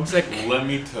around. It's like Let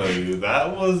me tell you,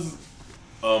 that was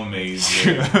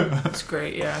amazing. it's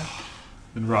great, yeah.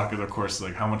 Then Rocket, of course, is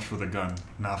like, how much for the gun?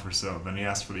 Not for sale. Then he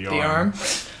asked for the arm. The arm?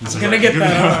 He's I'm gonna get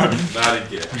that arm.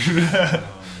 Not again.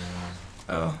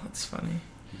 Oh, that's funny.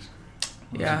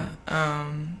 Yeah.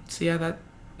 So yeah,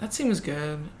 that seems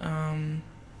good.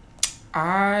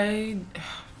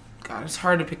 God, it's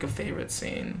hard to pick a favorite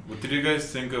scene. What did you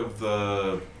guys think of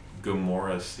the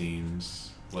Gamora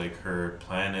scenes? Like her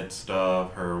planet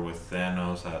stuff, her with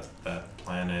Thanos at that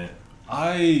planet.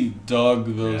 I dug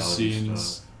those Reality scenes.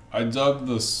 stuff. I dug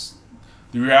the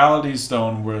reality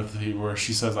stone where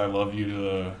she says "I love you"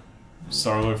 to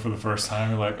Star-Lord for the first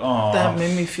time. You're like, oh. That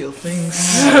made me feel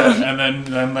things. And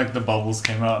then like the bubbles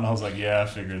came out, and I was like, yeah, I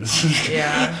figured this is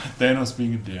Yeah. Thanos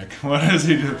being a dick. What does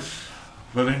he do?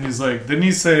 But then he's like, didn't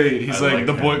he say he's I like like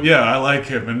the him. boy? Yeah, I like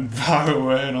him, and walk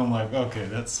away. And I'm like, okay,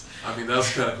 that's I mean, that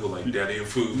was kind of cool. Like, Daddy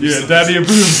approves. yeah, Daddy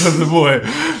approves of the boy.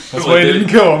 That's Like, why he didn't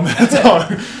kill him. That's all.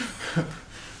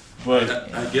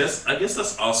 But I guess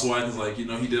that's also why, cause like, you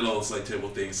know, he did all those like terrible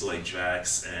things to like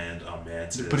Drax and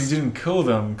Mantis. he didn't kill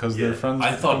them because they're Yeah. friends.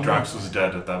 I with thought Gamora. Drax was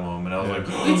dead at that moment. I was like,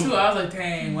 Me too. I was like,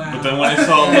 dang, wow. But then when I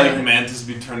saw like Mantis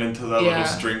be turned into that Yeah. little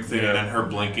string thing Yeah. and then her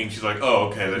blinking, she's like, oh,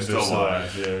 okay, they're still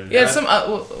alive. Yeah. Yeah, some.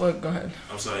 Well, go ahead.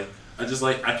 I'm sorry. I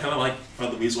kind of like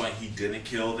found the reason why he didn't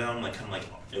kill them, like kind of like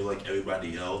it was like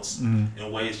everybody else. Mhm.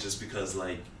 In ways, just because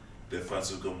like they're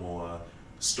friends with Gamora,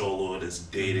 Star-Lord is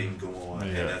dating Gamora,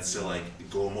 Yeah. and that's still like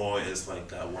Gamora is like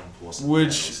that one person Which-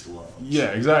 Thanos loves. Yeah,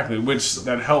 exactly. Which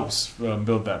that helps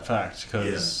build that fact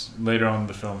because later on in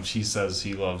the film she says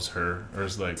he loves her, or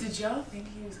is like. Did y'all think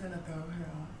he was gonna throw her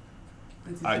off?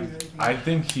 Or did I you really think I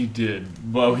think he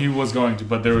did. Well, he was going to,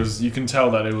 but you can tell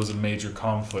that it was a major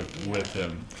conflict with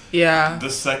him. Yeah.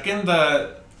 The second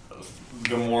that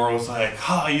Gamora was like,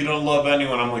 ha, you don't love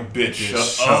anyone, I'm like, bitch,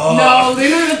 shut up. No,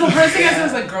 literally, the first thing I said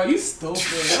was like, girl, you stupid.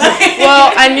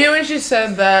 Well, I knew when she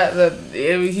said that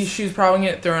she was probably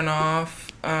gonna get thrown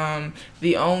off.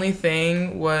 The only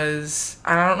thing was,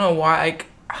 I don't know why, like,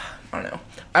 I don't know.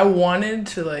 I wanted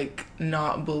to like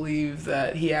not believe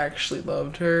that he actually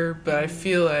loved her, but I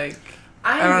feel like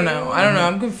I don't know.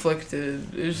 I'm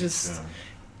conflicted. It was just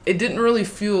it didn't really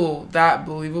feel that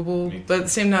believable, but at the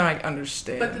same time I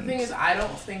understand. But the thing is, I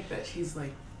don't think that she's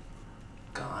like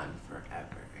gone forever.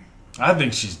 I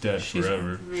think she's dead She's-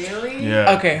 forever. Really?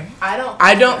 Yeah. Okay. I don't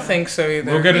I think so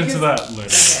either. We'll get into Because- that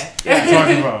later. Okay.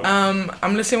 Talking about.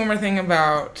 I'm gonna say one more thing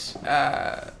about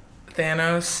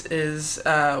Thanos is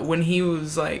when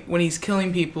he's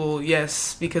killing people,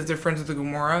 yes, because they're friends with the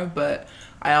Gamora, but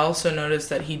I also noticed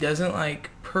that he doesn't like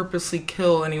purposely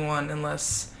kill anyone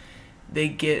unless they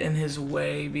get in his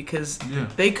way, because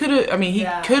they could have, he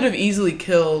could have easily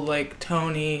killed like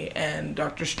Tony and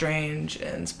Doctor Strange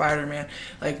and Spider-Man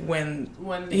like when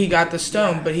he got the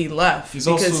stone, but he left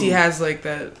because he has like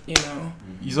that,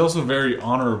 He's also very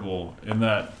honorable in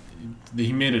that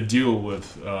he made a deal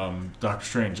with Doctor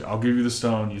Strange. I'll give you the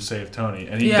stone, you save Tony,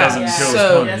 and he doesn't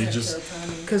kill Tony. He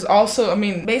just because also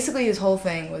basically his whole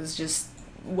thing was just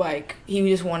like he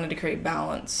just wanted to create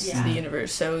balance to the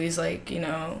universe. So he's like,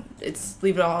 it's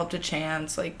leave it all up to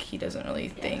chance. Like he doesn't really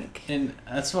think. And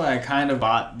that's why I kind of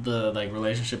bought the like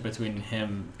relationship between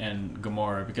him and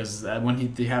Gamora, because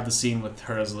when they have the scene with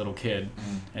her as a little kid,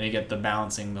 and you get the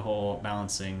whole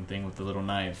balancing thing with the little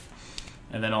knife.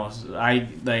 And then also, I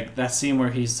like that scene where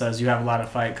he says, "You have a lot of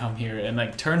fight, come here," and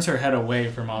like turns her head away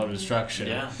from all the destruction.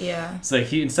 Yeah. It's like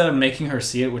he, instead of making her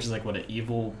see it, which is like what an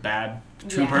evil, bad,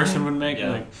 true person would make,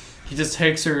 like he just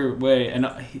takes her away. And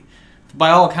by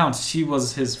all accounts, she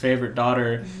was his favorite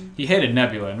daughter. He hated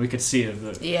Nebula, and we could see it.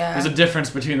 There's a difference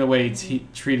between the way he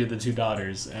treated the two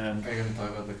daughters. And Are you gonna talk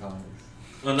about the comics?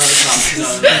 No, no,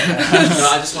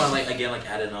 I just want to again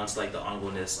add it on to the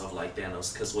honorableness of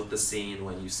Thanos, because with the scene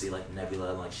when you see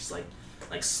Nebula and she's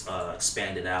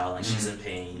expanded out, she's in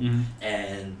pain,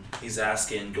 and he's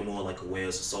asking Gamora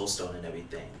where's the Soul Stone and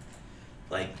everything.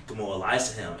 Gamora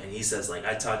lies to him, and he says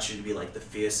I taught you to be the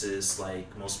fiercest,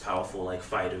 most powerful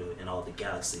fighter in all the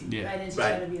galaxy. I didn't teach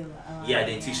Right. you to be a liar. Yeah, I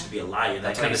didn't teach you to be a liar. And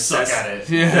that That's why kind you of suck says, at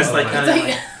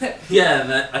it. That's yeah, and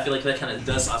that, I feel that kind of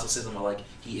does also say something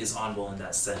he is honorable in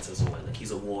that sense as well.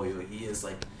 He's a warrior. He is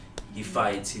he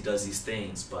fights. He does these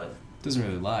things, but doesn't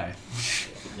really lie.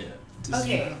 yeah.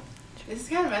 Okay, this is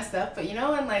kind of messed up, but when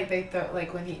they throw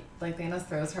when he Thanos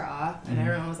throws her off, and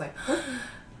everyone was like,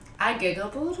 I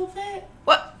giggled a little bit.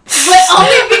 What?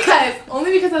 But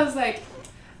only because I was like,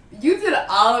 you did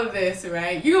all of this,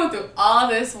 right? You go through all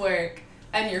this work,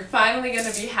 and you're finally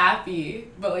gonna be happy,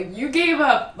 but you gave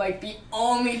up the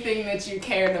only thing that you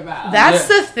cared about. That's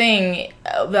the thing.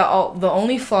 The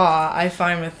only flaw I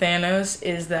find with Thanos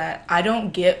is that I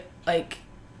don't get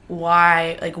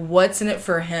why, like, what's in it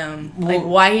for him, like,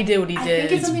 why he did what he I did.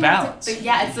 think it's something balance.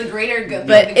 it's the greater good.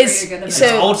 But the greater it's- good of so- it.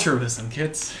 It's altruism,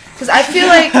 kids. Because I feel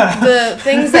like the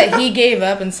things that he gave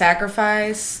up and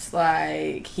sacrificed,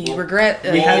 like, he regret.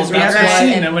 We have regret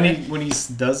seen that and- when he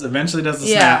eventually does the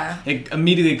Yeah. snap, it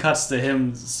immediately cuts to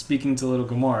him speaking to little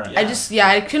Gamora.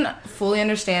 I couldn't fully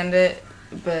understand it,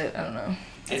 but I don't know.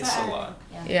 It's a lot.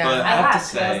 Yeah. But I I have to laughed. I was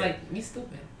say, like, you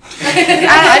stupid.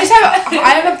 I just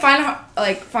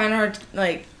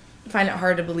find it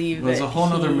hard to believe. Well, it's that a whole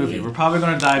nother he- movie. We're probably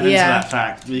going to dive into Yeah. that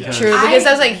fact because True, because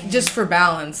I was like, just for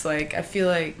balance, like, I feel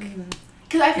like.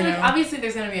 Because I feel You like know? obviously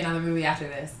there's gonna be another movie after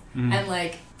this, and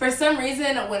like for some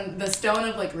reason when the stone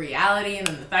of like reality and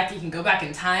then the fact that you can go back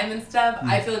in time and stuff,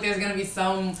 I feel like there's gonna be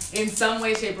in some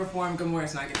way, shape, or form,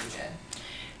 Gamora's not gonna be dead.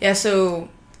 Yeah, so.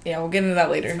 Yeah, we'll get into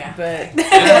that later. Yeah. But.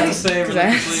 I have to say, 'Cause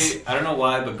really quickly, I don't know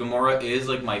why, but Gamora is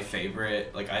like my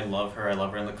favorite. Like, I love her. I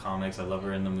love her in the comics. I love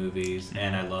her in the movies,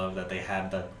 and I love that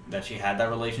she had that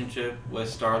relationship with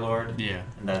Star-Lord, yeah,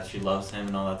 and that she loves him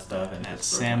and all that stuff. And that it's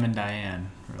Sam and Diane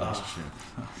relationship.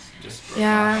 just broke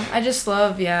Yeah, my- I just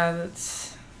love, it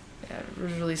was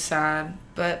really sad.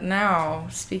 But now,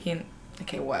 speaking,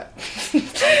 okay, what?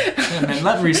 Yeah, man,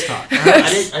 let Reece talk.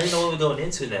 I didn't know what we were going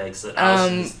into next.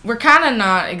 We're kind of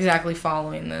not exactly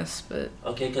following this, but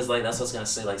Okay, because like that's what I was gonna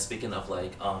say. Like speaking of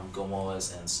like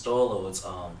Gamora's and Star-Lord's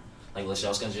like I was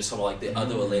gonna just talk about like the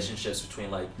other relationships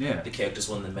between like Yeah. the characters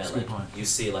when they met. That's a good Like point. you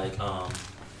see like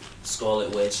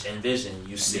Scarlet Witch and Vision.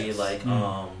 You see Yes. like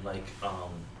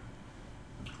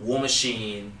War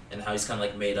Machine and how he's kind of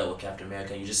like made up with Captain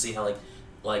America. You just see how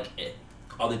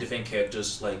all the different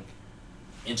characters like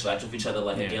interact with each other.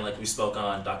 Like Yeah. again, like we spoke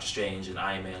on Doctor Strange and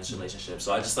Iron Man's relationship.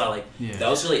 So I just thought like Yeah. that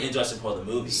was really interesting part of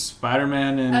the movie.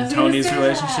 Spider-Man I and was gonna Tony's say that.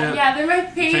 relationship. Yeah, they're my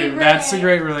favorite. That's a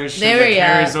great relationship They that were,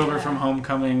 yeah. carries over from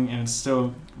Homecoming, and it's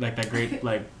still like that great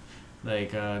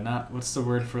not what's the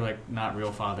word for like not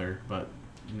real father, but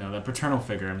that paternal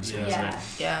figure. I'm just gonna Yeah.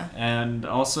 say. yeah. And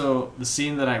also the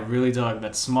scene that I really dug,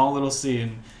 that small little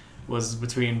scene, was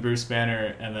between Bruce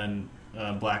Banner and then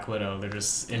Black Widow. They're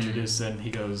just introduced, and she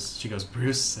goes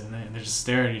Bruce, and they're just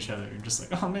staring at each other. You're just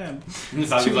like, oh man.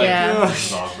 It's like, Yeah. this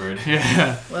is awkward.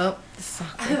 Yeah. Well, this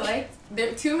sucks. I like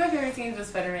two of my favorite scenes with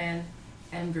Spider-Man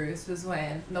and Bruce was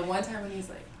when the one time when he's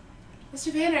like,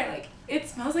 Mr. Banner, like, it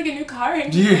smells like a new car in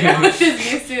here. Yeah. Which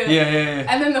is used to. Yeah.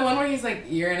 And then the one where he's like,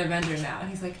 you're an Avenger now. And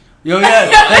he's like, Yo, yeah,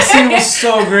 that scene was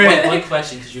so great. One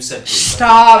question, because you said Bruce.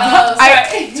 Stop. Oh,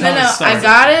 sorry. No, Sorry. I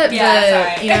got it,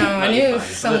 Yeah, but sorry. I knew Fine.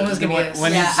 someone was gonna be a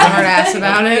When he- smart ass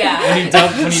about it. Yeah.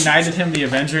 When he knighted him the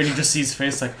Avenger, and you just see his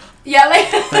face like Yeah, like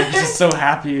he's just so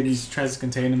happy, and he tries to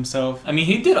contain himself. I mean,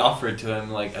 he did offer it to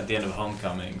him like at the end of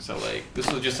Homecoming, so like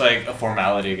this was just like a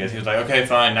formality. I guess he was like, okay,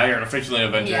 fine, now you're officially an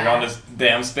Avenger. Yeah. You're on this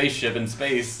damn spaceship in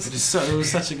space. It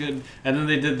was such a good. And then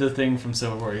they did the thing from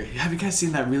Civil War. Have you guys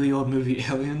seen that really old movie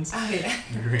Aliens? oh yeah.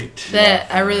 Great.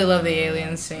 That I really love the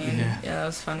alien scene. Yeah. Yeah, that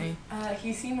was funny.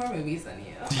 He's seen more movies than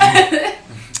you.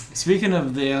 Speaking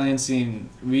of the alien scene,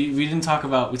 we talked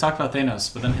about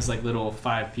Thanos, but then his like little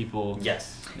 5 people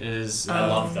Yes, is. I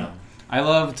love them. I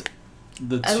loved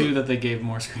the 2 that they gave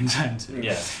more screen time to.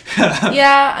 Yeah.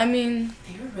 Yeah, I mean,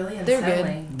 They were really They're good.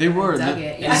 unsettling. They were. I dug The,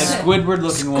 it. the Yeah. Squidward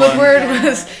looking one. Squidward Yeah.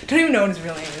 was. Don't even know what his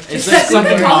real name is. It's Just like Squidward.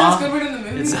 They Squidward. call him Squidward in the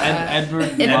movie. It's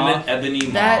Edward It- Maw. Ebony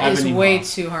Maw. That is Ebony way Maw.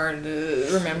 too hard to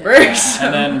remember. Yeah. so-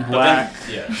 And then Black.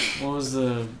 Yeah. What was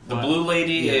the The what? blue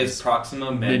lady Yes. is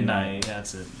Proxima Midnight.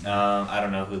 That's it. I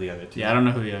don't know who the other two. Yeah, I don't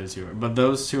know who the other 2 are, but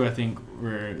those 2 I think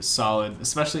were solid.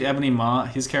 Especially Ebony Maw.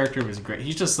 His character was great.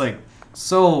 He's just like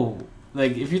so.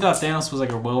 Like, if you thought Thanos was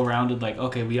like a well-rounded, like,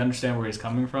 okay, we understand where he's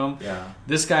coming from. Yeah.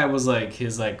 This guy was like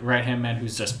his like right-hand man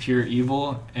who's just pure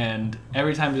evil. And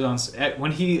every time he's on,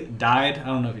 when he died, I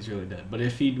don't know if he's really dead, but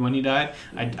when he died,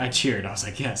 I cheered. I was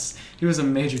like, yes, he was a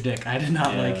major dick. I did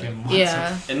not Yeah. like him whatsoever.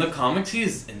 yeah. In the comics,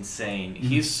 he's insane.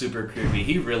 He's super creepy.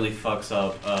 He really fucks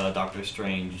up Doctor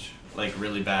Strange like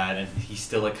really bad, and he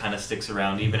still like kind of sticks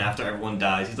around even after everyone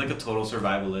dies. He's like a total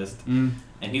survivalist, and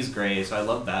he's great. So I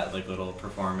love that like little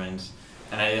performance.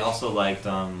 And I also liked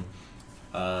the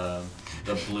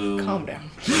blue Calm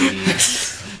down. lady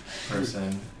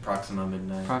person, Proxima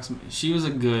Midnight. She was a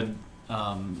good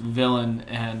villain,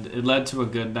 and it led to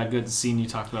that good scene you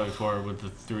talked about before with the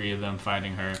 3 of them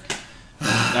fighting her.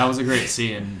 That was a great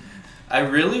scene. I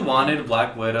really wanted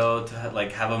Black Widow to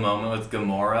like have a moment with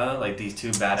Gamora, like these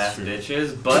 2 badass true.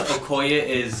 bitches. But Okoye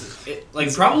is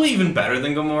like probably even better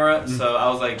than Gamora, so I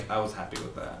was happy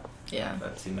with that. Yeah.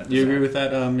 That scene. That You agree with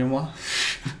that, Yamoaa?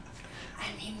 I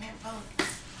mean, they're both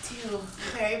 2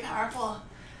 very powerful,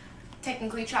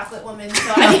 technically chocolate women,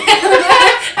 so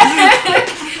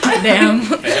I Damn.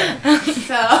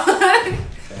 So.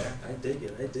 I dig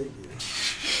it.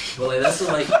 But like that's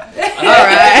like Alright.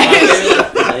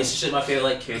 my relationship, my favorite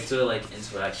like character like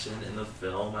interaction in the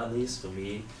film, at least for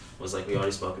me, was like we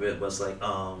already spoke of it, was like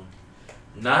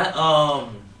not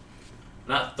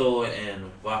Thor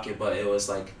and Rocket, but it was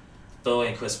like Thor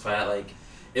and Chris Pratt. Like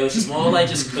it was just more like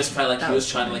just Chris Pratt, like he was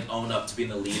trying to like own up to being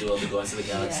the leader of the Guardians of the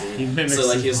Galaxy. Yeah. So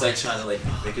like he was like trying to like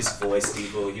make his voice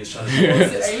deeper. He was trying to do all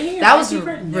this. That was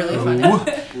really funny.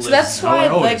 So that's why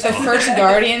like the first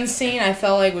Guardians scene I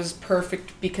felt like was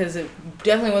perfect because it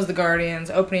definitely was the Guardians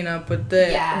opening up with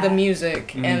the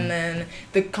music and then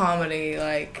the comedy.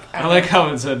 Like I like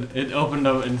how it said it opened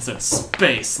up and it said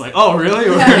space. Like, oh really?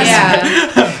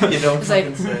 Yeah. You don't It's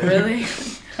like say. really.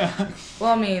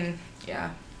 Well, I mean,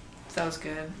 yeah. That was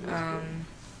good.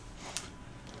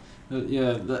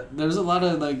 There's a lot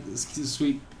of like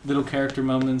sweet little character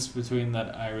moments between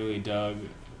that I really dug,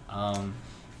 and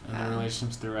the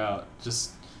relationships throughout.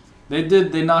 Just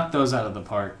they knocked those out of the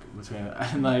park between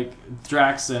and like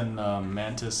Drax and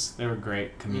Mantis. They were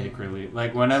great comedic relief.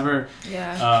 Like whenever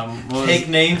Take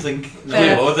names and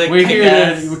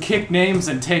we kick names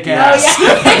and take ass.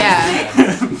 Yeah.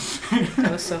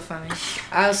 That was so funny.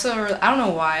 I don't know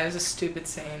why, it was a stupid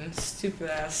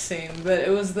ass scene, but it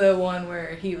was the one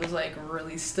where he was like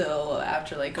really still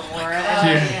after like Gamora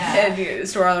and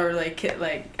Star-Lord like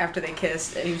after they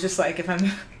kissed, and he was just like, if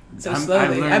I'm so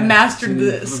slowly, I mastered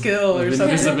the skill or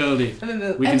something. Invisibility.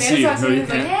 We can see it. you. No, you He's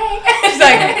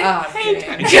like, can't.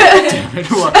 hey. She's like,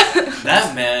 oh,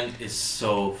 That man is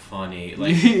so funny.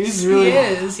 Like he's really. He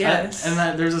is, yes.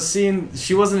 And there's a scene.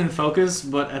 She wasn't in focus,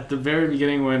 but at the very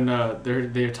beginning when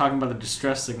they're talking about the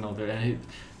distress signal, and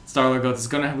Star-Lord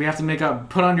goes, we have to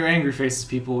put on your angry faces,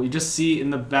 people. You just see in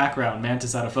the background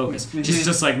Mantis out of focus. She's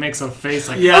just like makes a face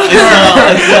like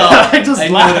I just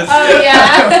laughed. Oh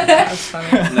yeah. That's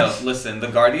funny. No, listen, the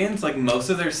Guardians, like most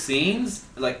of their scenes,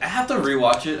 like I have to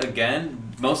rewatch it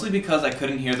again, mostly because I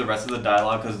couldn't hear the rest of the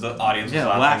dialogue because the audience was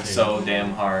laughing so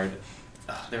damn hard.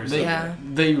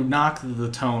 They knocked the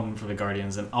tone for the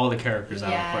Guardians and all the characters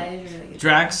out. Really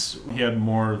Drax, he had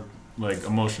more like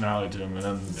emotionality to him, and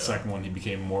then the second one he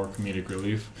became more comedic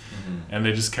relief, and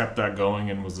they just kept that going,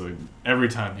 and was like every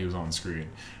time he was on screen,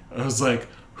 I was like,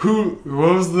 what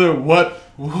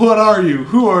are you?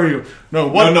 Who are you? No,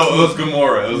 what? No, it was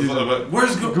Gamora. It was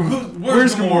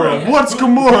where's Gamora? What's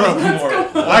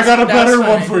Gamora? I got a better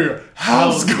one for you.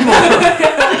 How's Gamora?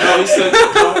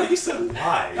 No, he said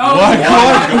why? Why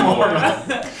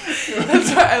Gamora? That's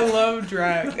why I love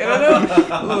Drax. And I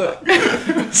know, look.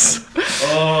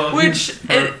 Which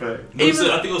perfect. I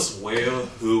think it was where,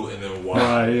 who, and then why.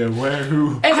 Why? Yeah, where?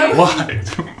 Who? Why?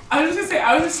 I was just gonna say,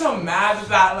 I was just so mad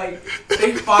that like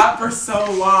they fought for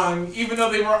so long, even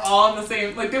though they were all in the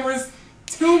same. Like there was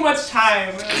too much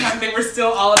time. They were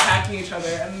still all attacking each other,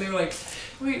 and they were like,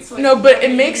 wait. So, like, No, but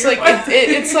it makes like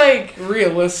it's like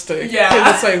realistic. Yeah.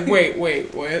 'Cause it's like wait,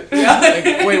 what? Yeah. Like,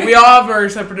 wait, we all have our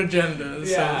separate agendas.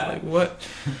 Yeah. So it's like what?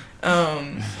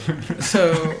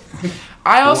 So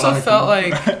I also felt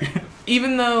like,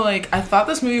 even though like I thought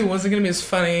this movie wasn't gonna be as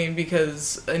funny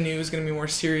because I knew it was gonna be a more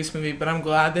serious movie, but I'm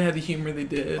glad they had the humor they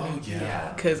did. Oh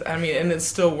yeah. Because I mean, and it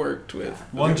still worked with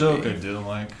one joke I didn't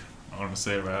like. I want to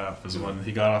say it right off is when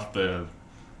he got off the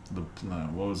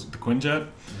what was it, the Quinjet?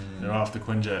 They're off the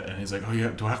Quinjet, and he's like, "Oh yeah,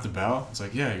 do I have to bow?" It's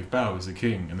like, "Yeah, you bow. He's the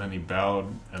king." And then he bowed,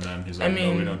 and then he's like,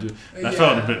 "No, we don't do." That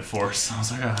felt a bit forced. I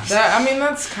was like, "Oh." That, I mean,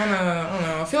 that's kind of, I don't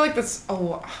know. I feel like that's a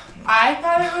lot. I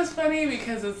thought it was funny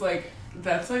because it's like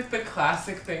that's like the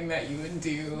classic thing that you would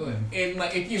do in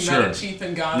like if you met a chief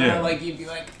in Ghana, like you'd be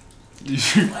like. I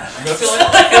feel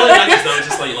like that was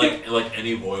just like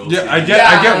any royalty. Yeah, I get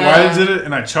why they did it,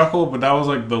 and I chuckled, but that was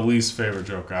like the least favorite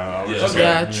joke I was.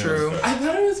 True. I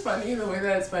thought it was funny the way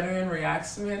that Spider-Man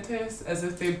reacts to Mantis as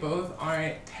if they both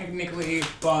aren't technically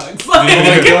bugs.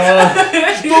 Like,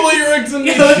 Bully your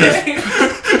explanation.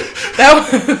 That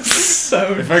was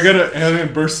so. If I get an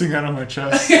alien bursting out of my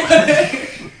chest.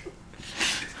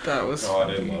 That was.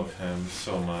 God, I love him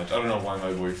so much. I don't know why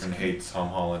my boyfriend hates Tom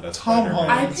Holland. That's Tom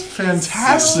Holland's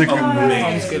fantastic in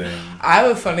amazing. I have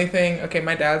a funny thing. Okay,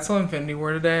 my dad saw Infinity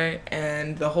War today,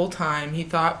 and the whole time he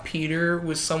thought Peter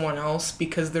was someone else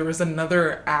because there was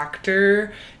another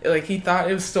actor. Like he thought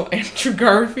it was still Andrew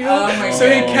Garfield, so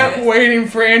he kept waiting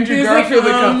for Andrew Garfield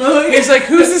to come. He's like,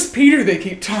 "Who's this Peter they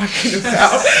keep talking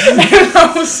about?" And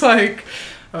I was like,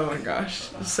 "Oh my gosh,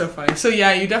 it's so funny." So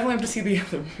yeah, you definitely have to see the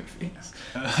other movies.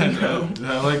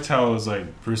 I liked how it was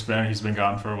like Bruce Banner, he's been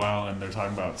gone for a while, and they're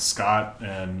talking about Scott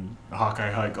and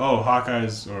Hawkeye. Like,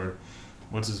 Hawkeye's, or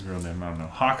what's his real name? I don't know.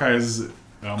 Hawkeye's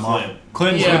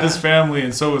Clint's with his family,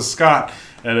 and so is Scott.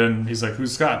 And then he's like,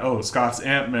 "Who's Scott?" "Oh, Scott's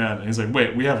Ant-Man." And he's like,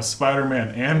 "Wait, we have a Spider-Man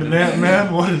and an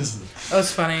Ant-Man? What is this?" That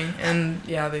was funny, and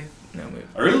they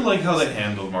I really like how they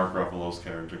handled Mark Ruffalo's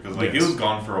character because like Yes. he was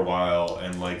gone for a while,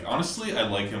 and like honestly, I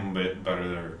like him a bit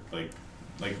better.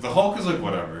 Like the Hulk is like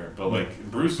whatever, but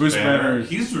like Bruce Banner,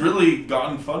 he's really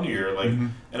gotten funnier. Like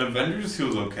in Avengers, he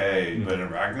was okay, but in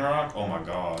Ragnarok, oh my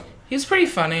god, he's pretty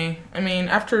funny. I mean,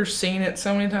 after seeing it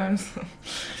so many times,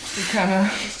 he kind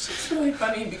of. It's just really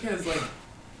funny because like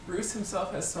Bruce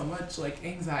himself has so much like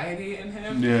anxiety in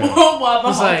him. Yeah. While the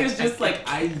He's Hulk like- is just like,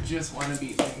 I just want to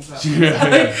beat things up.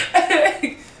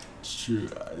 Yeah. It's true.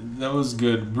 That was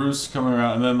good. Bruce coming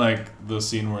around, and then like the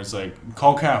scene where it's like,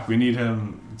 "Call Cap, we need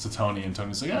him." To Tony, and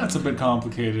Tony's like, "Yeah, it's a bit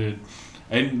complicated,"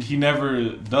 and he never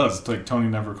does. Like Tony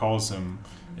never calls him.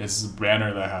 It's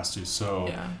Banner that has to.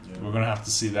 So we're gonna have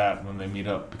to see that when they meet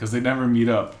up because they never meet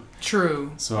up.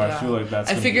 True. So I feel like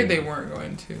that's. I gonna figured be- they weren't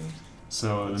going to.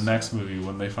 So the next movie,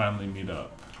 when they finally meet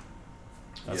up,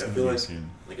 that's I gonna feel be like, a scene.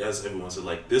 like as everyone said,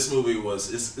 like this movie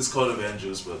it's called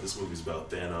Avengers, but this movie's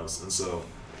about Thanos, and so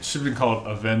It should be called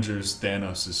Avengers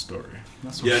Thanos' story.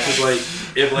 That's what yeah, because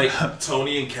like if like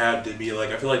Tony and Cap did me, like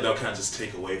I feel like they'll kind of just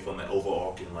take away from the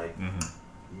overarching like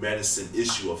menacing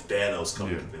issue of Thanos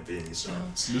coming to Infinity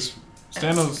Stones. This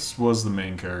Thanos was the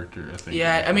main character, I think.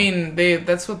 Yeah, I mean,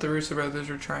 that's what the Russo brothers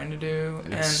were trying to do.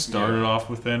 It and started off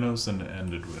with Thanos and it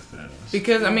ended with Thanos.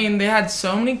 Because, I mean, they had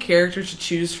so many characters to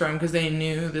choose from because they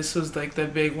knew this was, like, the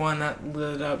big one that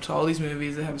led up to all these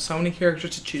movies. They have so many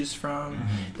characters to choose from.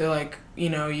 They're like, you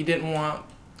didn't want...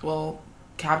 Well,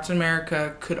 Captain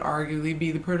America could arguably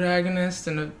be the protagonist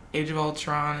in Age of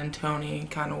Ultron, and Tony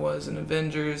kind of was in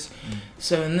Avengers.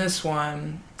 So in this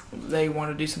one... They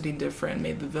wanted to do something different and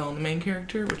made the villain the main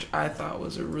character, which I thought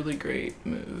was a really great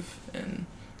move, and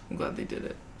I'm glad they did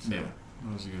it. So. Yeah,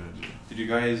 that was a good idea. Did you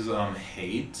guys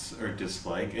hate or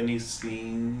dislike any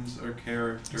scenes or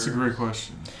characters? That's a great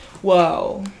question.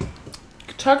 Well,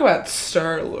 talk about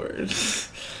Star-Lord.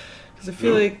 Because I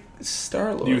feel like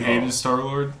Star-Lord... You hated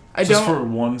Star-Lord? I Just don't... for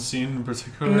one scene in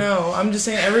particular? No, I'm just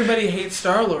saying everybody hates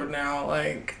Star-Lord now.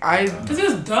 Like, Because it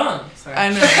was dumb. Sorry. I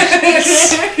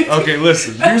know. Okay,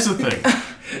 listen. Here's the thing.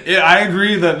 Yeah, I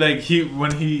agree that like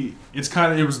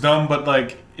it was dumb, but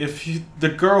like if the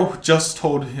girl just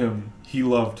told him he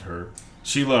loved her,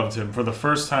 she loved him for the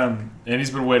first time, and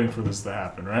he's been waiting for this to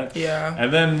happen, right? Yeah.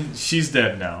 And then she's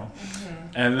dead now,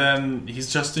 and then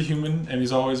he's just a human, and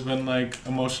he's always been like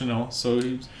emotional, so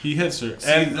he hits her.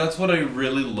 See, And that's what I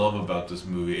really love about this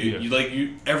movie.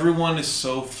 Everyone is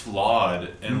so flawed,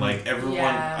 and like everyone,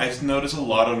 I've noticed a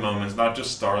lot of moments, not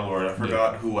just Star-Lord, I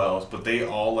forgot who else, but they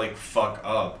all like fuck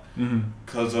up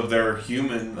because of their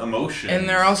human emotions. And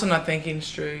they're also not thinking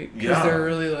straight because Yeah. they're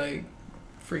really like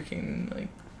freaking like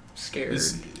scared.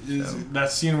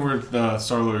 that scene where the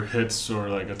Star-Lord hits or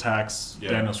like attacks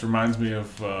Thanos reminds me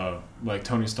of like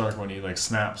Tony Stark when he like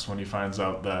snaps when he finds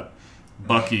out that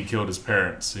Bucky killed his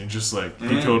parents. He just like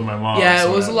he killed my mom. Yeah,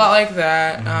 so it was a lot like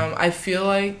that. I feel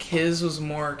like his was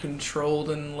more controlled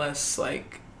and less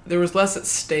like there was less at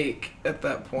stake at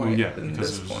that point. Yeah, than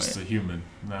because this it was point. just a human.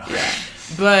 No. Yeah,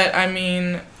 but I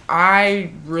mean,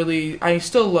 I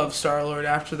still love Star-Lord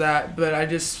after that. But I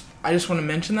just want to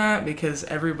mention that because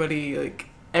everybody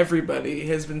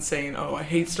has been saying, "Oh, I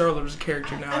hate Star-Lord as a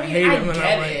character now. I hate him." I And get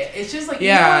I'm like, it. It's just like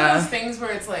Yeah. you know one of those things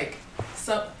where it's like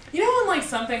when like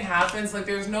something happens, like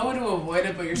there's no way to avoid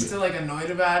it, but you're still like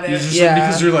annoyed about it. You're just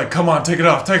because you're like, come on, take it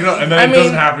off, and then I it mean,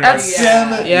 doesn't happen. You're like,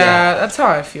 damn it. Yeah, that's how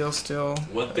I feel still.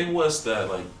 One thing was that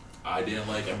like I didn't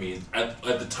like. I mean, at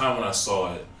the time when I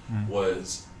saw it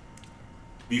was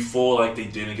before like they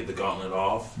didn't get the gauntlet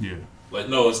off. Yeah. Like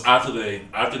no, it's after they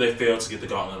failed to get the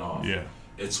gauntlet off. Yeah.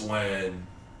 It's when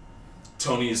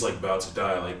Tony is like about to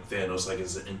die, like Thanos like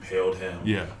has impaled him.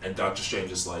 Yeah. And Doctor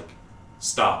Strange is like,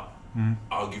 stop.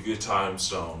 I'll give you a time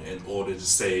stone in order to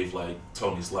save like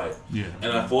Tony's life. Yeah.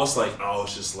 And I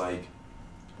was just like,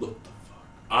 look the fuck.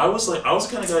 I was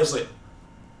kind of guy who's like,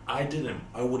 I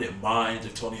wouldn't mind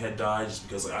if Tony had died just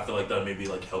because like I feel like that maybe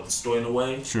like helped the story in a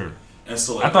way. Sure. And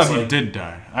so like I thought it's he like, did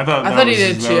die. I thought he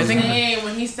did too. I think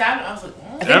when he stabbed, I was like,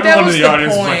 I think that was the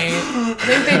point. I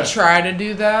think they tried to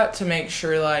do that to make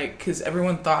sure, like, because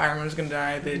everyone thought Iron Man was gonna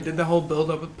die. They did the whole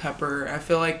build up with Pepper. I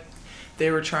feel like they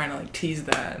were trying to like tease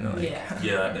that. And, like,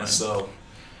 yeah, and so,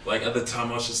 like at the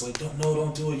time, I was just like,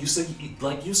 don't do it. You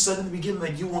said in the beginning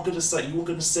that you weren't gonna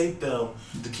save them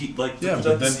to keep like to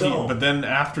protect the stone. But then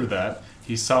after that,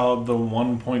 he saw the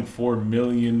 1.4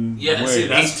 million. Yeah, see,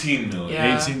 that's 18 million.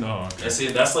 Yeah. 18. Oh, okay. And see,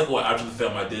 that's like what after the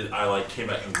film I like came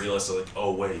back and realized like,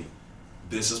 oh wait,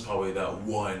 this is probably that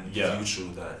one future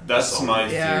that. That's my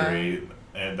theory.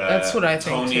 and that That's what I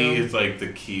think, Tony too. is like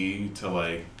the key to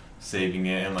like saving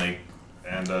it,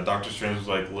 and Doctor Strange was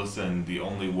like, listen, the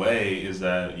only way is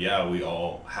that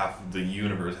half of the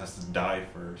universe has to die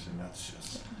first, and that's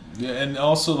just. Yeah, and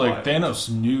also like Why? Thanos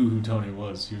knew who Tony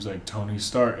was. He was like Tony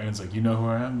Stark, and it's like, you know who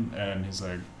I am, and he's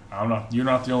like, I'm not. You're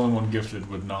not the only one gifted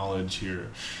with knowledge here.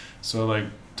 So like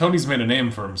Tony's made a name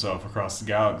for himself across the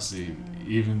galaxy,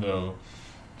 even though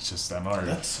it's just an art.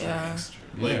 That's so Yeah. extra.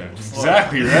 Yeah, Like,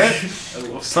 exactly, right? I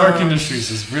love Stark Um, Industries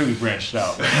has really branched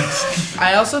out.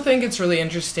 I also think it's really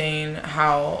interesting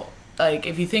how, like,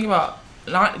 if you think about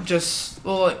not just,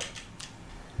 well, like,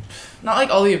 not like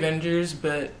all the Avengers,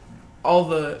 but all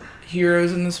the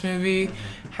heroes in this movie,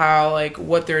 how, like,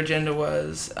 what their agenda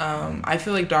was. I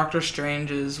feel like Doctor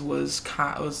Strange's was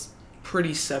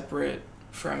pretty separate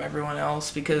from everyone else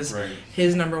because Right.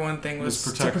 his number one thing was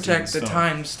Was to protecting protect the the stone.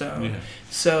 time stone. Yeah.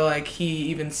 So, like, he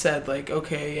even said, like,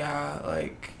 okay, yeah,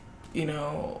 like, you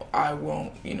know, I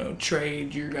won't, you know,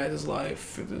 trade your guys' life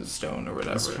for the stone or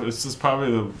whatever. This is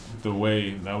probably the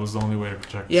way. That was the only way to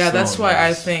protect. the Yeah, that's stone why I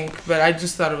was- think, but I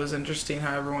just thought it was interesting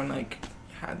how everyone, like,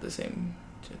 had the same.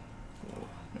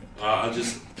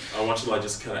 I want to like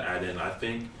just kind of add in. I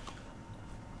think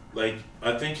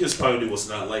his priority was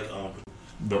not like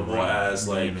but more as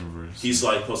like universe. he's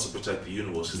like supposed to protect the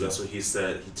universe because that's what he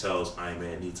said. He tells Iron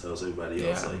Man, he tells everybody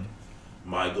else Yeah. like,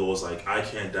 my goal is like I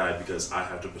can't die because I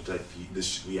have to protect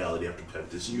this reality. I have to protect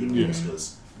this universe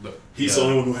because he's the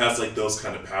only one who has like those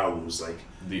kind of powers. Like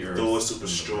the Earth. Thor is super and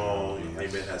the strong. world,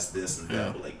 Iron Man has this and Yeah.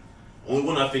 that. But like only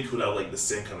one I think who would have like the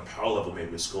same kind of power level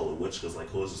maybe is Scarlet Witch because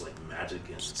like hers is like magic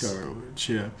and Scarlet Witch,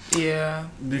 yeah. Yeah.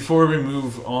 Before we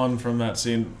move on from that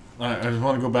scene, I just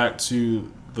want to go back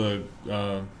to the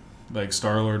like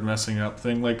Star-Lord messing up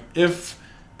thing. Like, if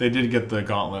they did get the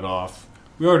gauntlet off,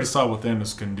 we already saw what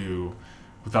Thanos can do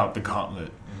without the gauntlet.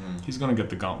 Mhm. He's gonna get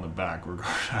the gauntlet back.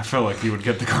 I felt like he would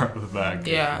get the gauntlet back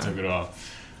Yeah. if he took it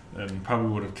off, and probably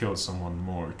would have killed some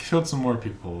more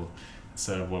people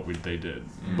instead of what they did.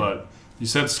 Mhm. But you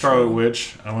said Scarlet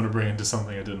Witch. I want to bring into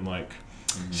something I didn't like.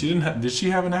 Mhm. She didn't. Did she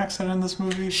have an accent in this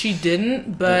movie? She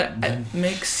didn't, but Yeah. it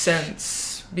makes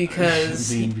sense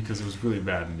because. I mean, because it was really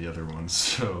bad in the other ones.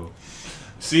 So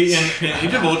See, in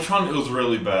Age of Ultron, it was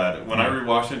really bad. When I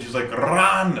rewatched it, she was like,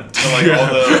 "Run!" to like Yeah.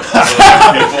 all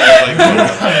the people.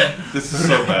 Like, this is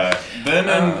so bad. Then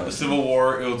in Civil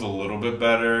War, it was a little bit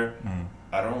better.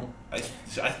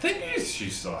 I think she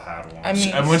still had one. I mean,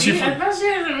 and when she, I thought she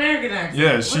had an American accent.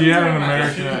 yeah, What she are you had talking an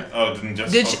about? American. Oh, didn't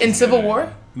just Did she, in Civil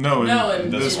War? No, No, in in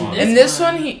this one. In this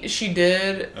one, she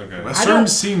did. Okay. At I certain don't-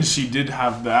 scenes, she did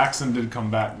have the accent did come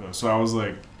back though. So I was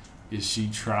like, is she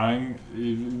trying?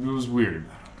 It was weird.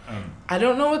 I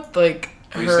don't know what like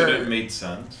You her. said it made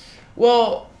sense.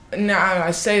 Well, no,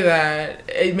 I say that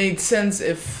it made sense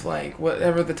if like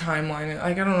whatever the timeline is.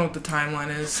 Like I don't know what the timeline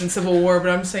is in Civil War, but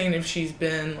I'm saying if she's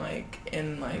been like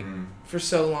in like for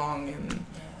so long in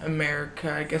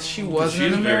America, I guess she wasn't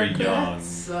She's in very America. young. That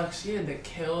sucks. She had to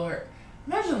kill her.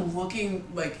 Imagine looking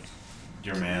like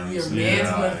Your man's. your Yeah.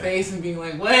 man's in the face and being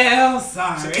like, "Well,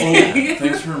 sorry." Oh,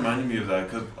 thanks for reminding me of that,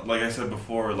 because like I said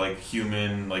before, like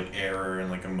human like error and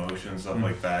like emotion and stuff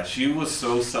like that. She was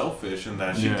so selfish in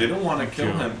that she Yeah. didn't want to kill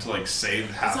Kill. him to like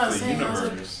save half what I'm the saying, I was like,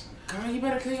 universe. Girl, you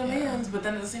better kill your mans. But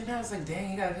then at the same time, it's like,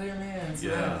 dang, you gotta kill your mans.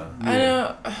 Yeah. I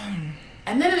know.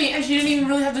 And then in the end, she didn't even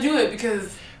really have to do it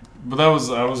because But that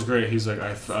was great. He's like,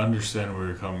 I understand where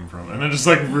you're coming from, and then just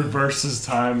like reverses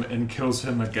time and kills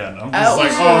him again. I'm That just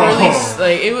was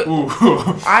like, really oh, like it. Ooh.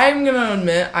 I'm gonna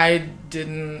admit I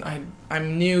didn't. I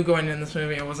knew going in this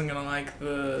movie I wasn't gonna like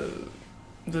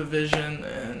the Vision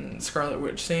and Scarlet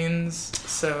Witch scenes.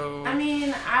 So I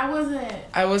mean, I wasn't.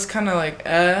 I was kind of like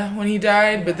when he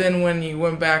died, but then when you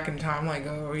went back in time, like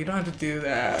oh you don't have to do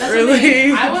that. That's the Really.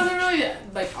 thing. I wasn't really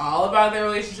like all about their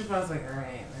relationship. I was like, all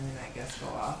right, I mean, I guess go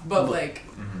off. But like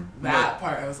that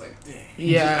part, I was like, dang.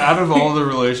 Yeah. Out of all the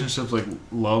relationships, like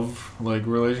love, like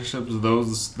relationships,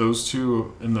 those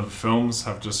two in the films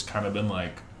have just kind of been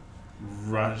like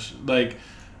rushed. Like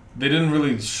they didn't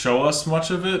really show us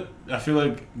much of it. I feel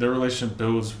like their relationship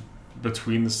builds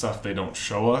between the stuff they don't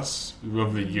show us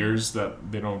of the years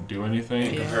that they don't do anything.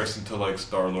 In comparison to like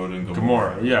Star-Lord and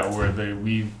Gamora, yeah, where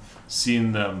we've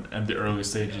seen them at the early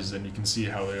stages and you can see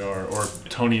how they are, or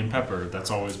Tony and Pepper,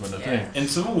 that's always been a thing. In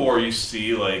Civil War, you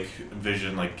see like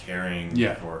Vision like caring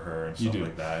Yeah. for her and You stuff do.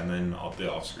 like that, and then all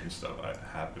the off-screen stuff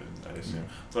happened, I assume.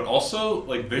 But also,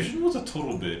 like Vision was a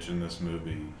total bitch in this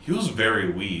movie. He was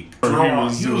very weak. He Drawn,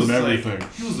 was doing everything.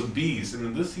 Like, he was a beast, and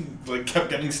in this he like kept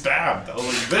getting stabbed. I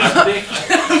was like, I Vision.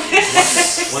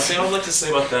 think one thing I would like to say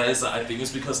about that is that I think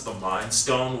it's because the Mind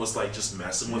Stone was like just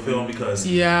messing with him because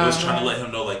Yeah. it was trying to let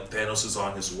him know like, Thanos is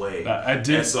on his way. I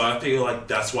did. And so I feel like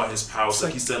that's why his powers,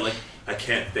 like he said, like I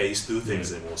can't phase through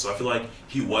things anymore. So I feel like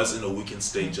he was in a weakened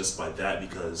state just by that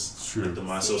because like, the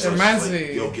mind It reminds like,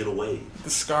 me- yo, get away. The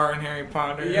scar in Harry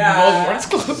Potter. Yeah. Voldemort's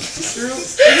close. True. The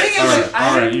thing is,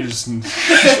 All right, you just. Look,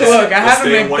 I had to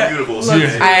Stay in make one that. universe. Look,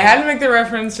 Yeah. I had to make the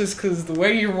reference just because the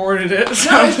way you worded it. no,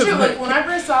 sounded it's true. like- Like when I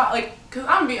first saw, like, cause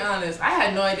I'm gonna be honest, I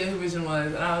had no idea who Vision was,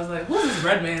 and I was like, "Who's this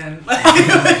red man?"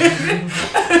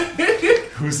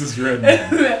 Who's this red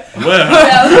man?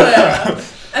 Yeah.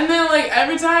 And then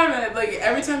every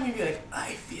time you'd be like,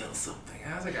 "I feel something,"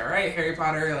 I was like, "All right, Harry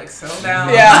Potter, like settle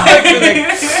down." Yeah,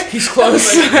 like, he's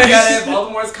close. Like, you got it.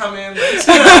 Voldemort's coming. Like,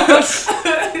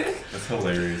 That's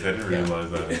hilarious. I didn't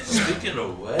realize that. Speaking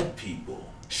of red people,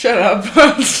 Shut up.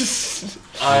 I was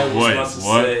Wait, about to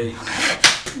what? say,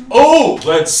 oh,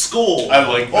 Red Skull. I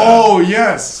like that. Oh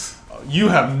yes. You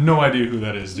have no idea who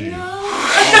that is, do you?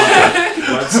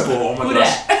 Red Skull. Oh my Who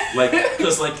gosh. that?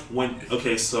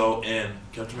 Because so in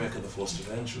Captain America: The First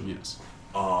Avenger, Yes.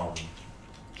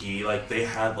 they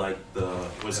had the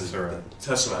Tesseract.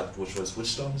 Tesseract, which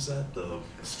stone is that? The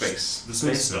Space.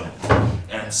 Space Stone.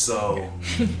 And so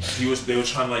they were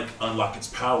trying to unlock its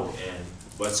power, and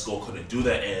Red Skull couldn't do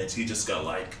that, and he just got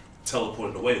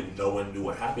teleported away. No one knew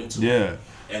what happened to him.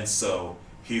 Yeah. And so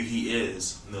here he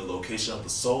is in the location of the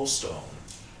Soul Stone,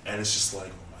 and it's just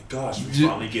like, oh my gosh, we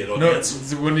finally get an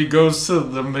answer. When he goes to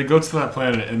them, they go to that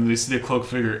planet and they see a cloaked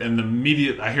figure, and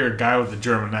I hear a guy with a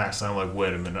German accent. I'm like,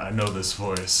 wait a minute, I know this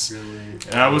voice. Really?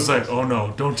 And I was like, oh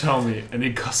no, don't tell me. And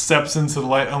he steps into the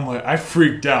light. I'm like, I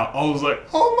freaked out. I was like,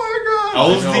 oh my god. I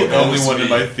was know, the that only was one in me.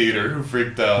 my theater who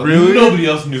freaked out. Really? Nobody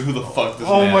else knew who the fuck this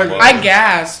Oh man my was. God. I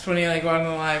gasped when he went on the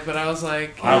live, but I was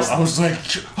like, I was like,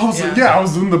 I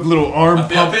was doing the little arm I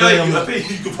pump thing. I'm I like,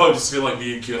 think you could probably just feel like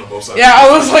me and Kiran on both sides. yeah,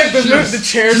 I was like the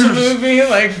chairs were moving,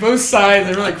 both sides.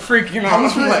 They were freaking out. I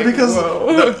was I'm like, because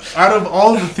whoa. out of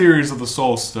all the theories of the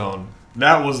Soul Stone,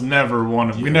 that was never one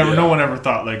of. No one ever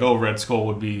thought Red Skull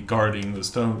would be guarding the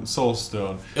Soul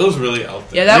Stone. It was really out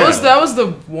there. Yeah, that was the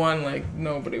one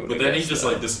nobody would. But then he just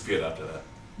disappeared after that.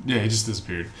 Yeah, he just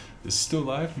disappeared. Is he still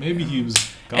alive? Maybe he was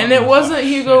gone. And it wasn't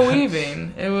Hugo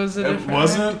Weaving. It was a different.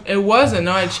 wasn't? It wasn't.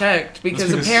 No, I checked because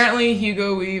because apparently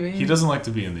Hugo Weaving. He doesn't like to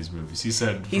be in these movies. He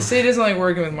said He said he doesn't like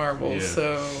working with Marvel, Yeah.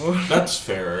 so. That's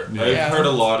fair. Yeah. I've heard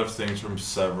a lot of things from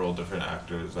several different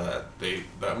actors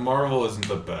that Marvel isn't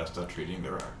the best at treating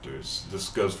their actors. This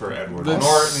goes for Edward Norton.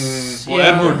 Well,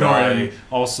 Yeah. Edward Guy. Norton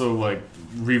also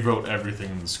rewrote everything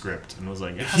in the script and was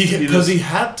like, it has to be Because this. he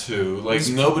had to.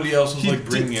 Nobody else was he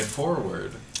bringing did- it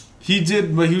forward. He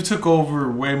did, but he took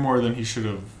over way more than he should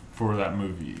have for that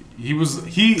movie.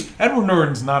 Edward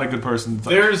Norton's not a good person.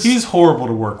 He's horrible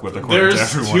to work with, according to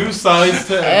There's everyone. two sides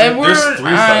to Edward. There's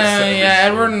three sides to every Yeah,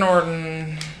 story. Edward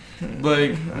Norton.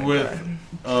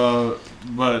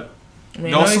 But I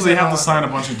mean, also he's they in have a to lot. sign a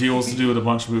bunch of deals to do with a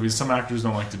bunch of movies. Some actors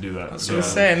don't like to do that. I was gonna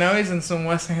say, now he's in some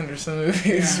Wes Anderson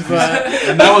movies,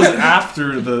 And that was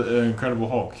after the Incredible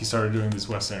Hulk. He started doing this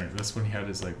Wes Anderson. That's when he had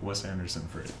his Wes Anderson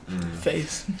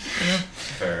face.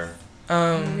 Fair. You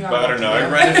know? But I don't know. I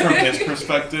read it from his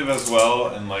perspective as well,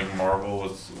 and Marvel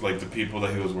was the people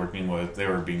that he was working with, they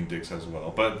were being dicks as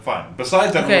well. But fine.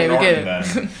 Besides Edward Okay, we Norton, get it.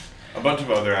 then a bunch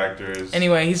of other actors.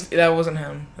 Anyway, that wasn't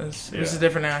him. It was Yeah. a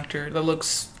different actor that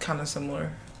looks kind of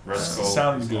similar. Red Skull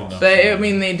sounds good enough. But I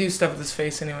mean, they do stuff with his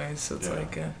face anyways, so it's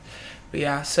but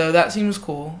yeah. So that seems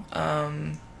cool.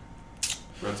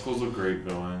 Red Skull's a great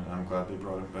villain. I'm glad they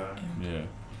brought him back. Yeah.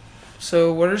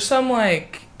 So what are some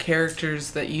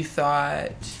characters that you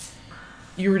thought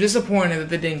you were disappointed that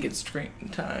they didn't get screen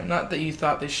time? Not that you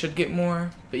thought they should get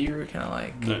more, but you were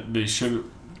kind of They should.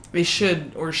 They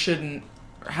should or shouldn't,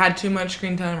 or had too much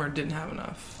screen time or didn't have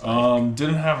enough.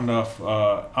 Didn't have enough.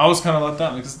 I was kind of let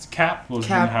down because Cap didn't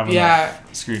have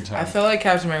enough screen time. I felt like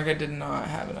Captain America did not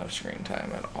have enough screen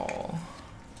time at all.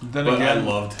 Then But again, I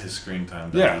loved his screen time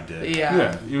that he did.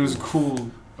 Yeah. it was cool,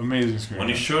 amazing screen When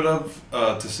time. he showed up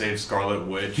to save Scarlet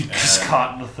Witch, He just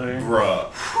caught the thing. Bruh.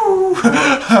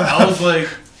 I was like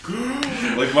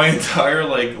my entire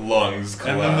lungs collapsed.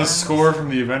 And then the score from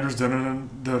the Avengers. Everyone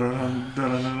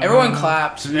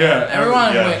clapped. Yeah,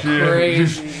 Everyone went yeah.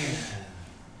 crazy.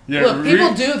 Yeah, Look,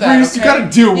 people do that. Reece, you okay?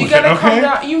 gotta deal with You gotta it, okay? come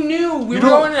down. You knew we You were don't-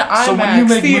 going to IMAX So when you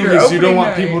make theater. movies, you don't opening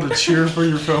want night. people to cheer for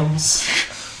your films.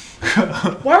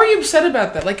 Why were you upset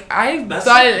about that? I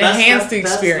thought it enhanced the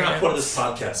experience. That's not part of this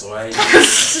podcast, alright?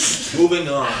 Moving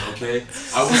on, okay?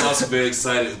 I was also very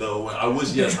excited though. I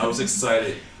was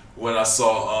excited when I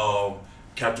saw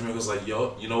Captain America was like,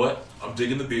 yo, you know what? I'm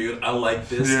digging the beard. I like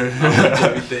this. Yeah. I like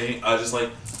everything. I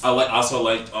also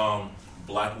liked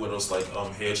Black Widow's like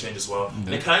hair change as well,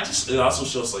 and it also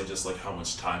shows like just like how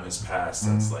much time has passed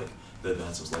since like the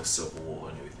events of like Civil War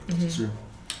and everything. True.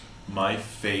 My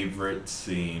favorite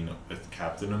scene with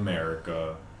Captain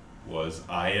America was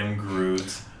I am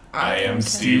Groot. I am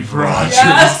Steve Rogers.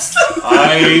 Yes.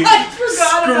 I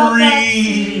forgot about that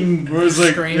screamed. Where it's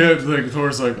like, Scream. yeah, like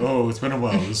Thor's like, oh, it's been a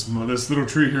while. This little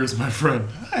tree here is my friend.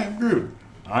 I am Groot.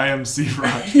 I am Steve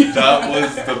Rogers. That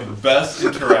was the best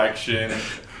interaction.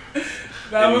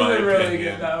 That in was my a really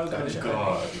opinion. good. That was really good.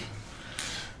 God.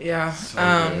 Yeah, So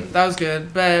good. that was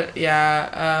good, but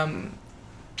yeah,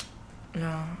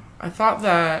 I thought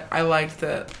that I liked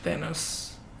that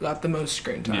Thanos got the most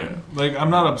screen time. Yeah. Like, I'm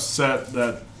not upset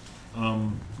that,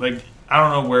 like, I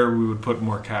don't know where we would put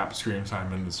more Cap screen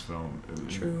time in this film.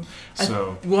 True.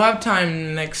 So We'll have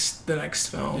time the next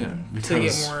film yeah, to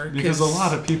get more. because a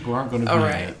lot of people aren't going to be All in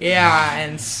right, it. yeah,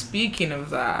 and speaking of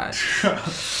that,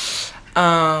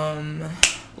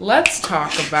 let's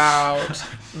talk about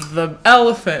the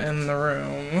elephant in the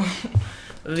room.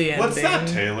 The ending. What's that,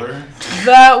 Taylor?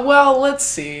 Let's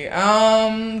see.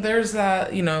 There's that,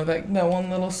 that one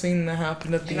little scene that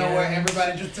happened at the end. where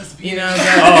everybody just disappeared.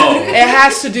 Oh. It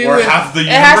has to do Where with half the it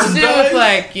has to do universe with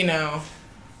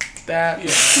dies? that.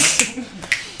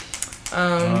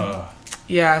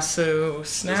 Yeah. So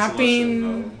snapping.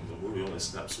 The movie only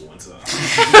snaps one time.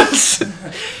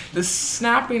 The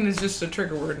snapping is just a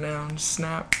trigger word now.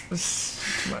 Snap is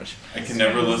too much. I can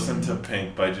never listen to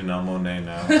Pink by Janelle Monáe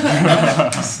now.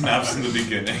 Snaps in the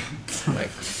beginning. Like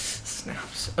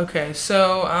snaps. Okay,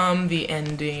 so the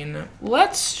ending.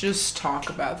 Let's just talk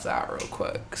about that real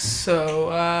quick.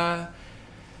 So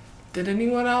did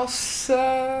anyone else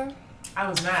I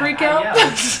was mad. freak I out?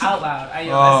 yelled out loud.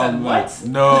 I said, "What?"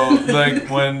 No, like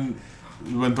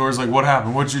when Thor's like, what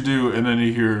happened? What'd you do? And then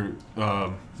you hear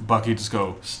Bucky just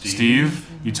go, Steve?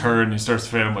 You turn, he starts to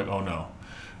fade. I'm like, oh no.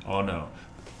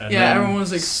 And Yeah, then everyone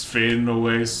was like fading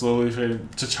away, slowly fading.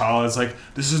 T'Challa's like,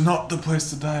 this is not the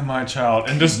place to die, my child,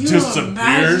 and just Can you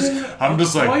disappears. imagine I'm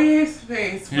just like, Okoye's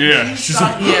face when yeah, he she's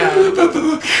shot like,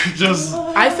 him. just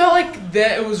I felt like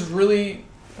that it was really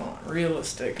not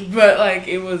realistic, but like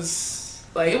it was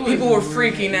like It was people were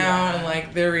really- freaking out yeah. and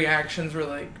like their reactions were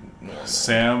like normal.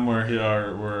 Sam, where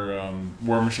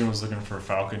War Machine was looking for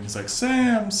Falcon, he's like,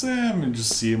 Sam, and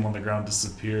just see him on the ground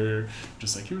disappear,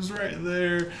 just like he was right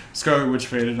there. Scarlet Witch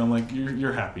faded. I'm like,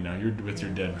 you're happy now. You're with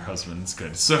your dead husband. It's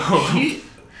good. So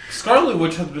Scarlet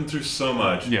Witch has been through so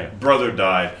much. Yeah. Brother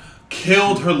died,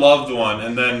 killed her loved one,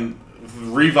 and then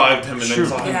revived him and Sure. then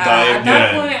saw him Yeah, die at that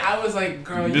again. point, I was like,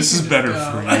 "Girl, you This can is just better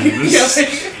go." for you. Like,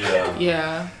 This- Yeah.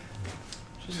 Yeah.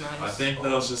 She's nice. I think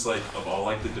that was just like of all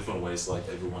like the different ways like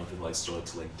everyone could like start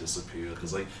to like disappear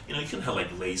because like you can have like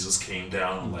lasers came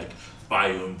down and like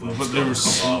fire and boom, but they were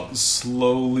come up.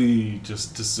 slowly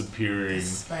just disappearing.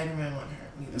 Spider-Man one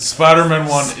hurt me. Spider-Man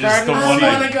 1 is the Spider-Man one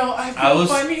I want to go. I feel I was-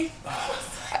 funny.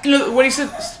 Look, what he said,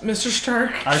 Mr.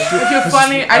 Stark. I I feel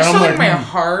funny. I just I'm felt like my hmm.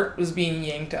 heart was being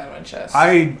yanked out of my chest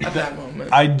at that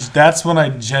moment. That's when I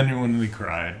genuinely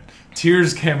cried.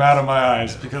 Tears came out of my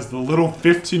eyes because the little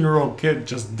 15-year-old kid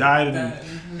just died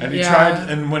and he Yeah. tried,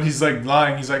 and when he's like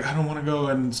lying, he's like, I don't want to go,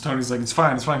 and Tony's like, it's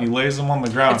fine. He lays him on the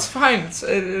ground. It's fine. It's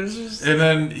just. And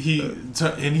then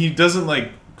he doesn't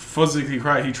like physically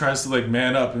cry. He tries to like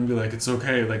man up and be like, it's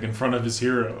okay, like in front of his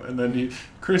hero. And then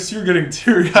Chris, you're getting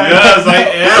teary-eyed. Yes, I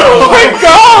am. Oh my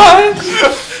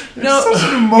god! No, It's such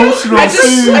an emotional I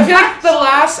scene. feel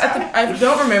like I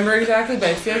don't remember exactly, but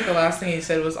I feel like the last thing he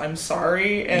said was "I'm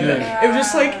sorry," and Yeah. it was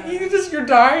just like you're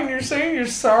dying, you're saying you're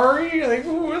sorry, like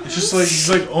what? It's just like he's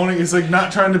like owning. He's like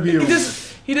not trying to be.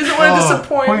 He doesn't want to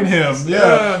disappoint him.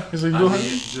 Yeah. He's like, I mean,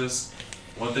 just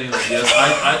one thing. Like, yes,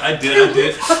 I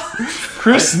did.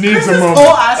 Chris needs a Whole moment.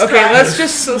 ass Okay, cry.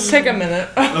 let's take a minute.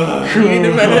 We need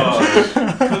a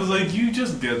minute. Because like you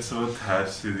just get so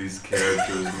attached to these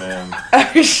characters, man.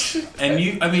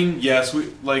 And I mean, yes,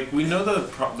 we know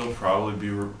that they'll probably be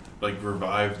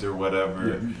revived or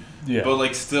whatever. Yeah. But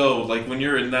like still, like when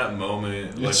you're in that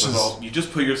moment, like It's with just- all, you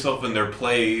just put yourself in their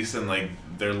place and like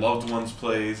their loved one's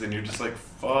place, and you're just like,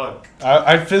 fuck.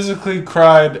 I physically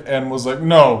cried and was like,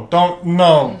 no,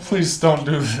 please don't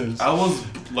do this. I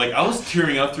was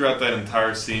tearing up throughout that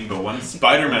entire scene, but when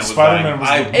Spider-Man was Spider-Man dying, was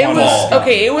I the It was bawled.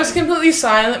 okay. It was completely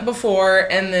silent before,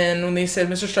 and then when they said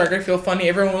 "Mr. Stark, I feel funny,"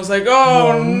 everyone was like,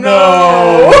 "Oh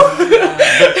no!"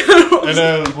 And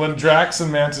then when Drax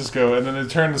and Mantis go, and then they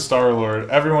turn to Star-Lord,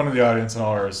 everyone in the audience and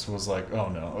all ours was like, oh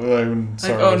no. Like, when Like,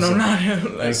 Star-Lord oh no, said- not him.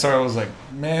 And Like, Star was like,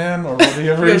 man, or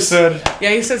whatever he Yes. said.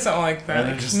 yeah, he said something like that. And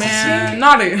then Like, just to man, see-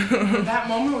 not it. That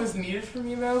moment was needed for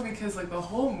me though because like the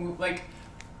whole move, like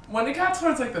when it got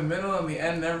towards like the middle and the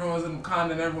end, everyone was in con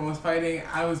and everyone was fighting,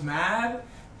 I was mad.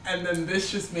 And then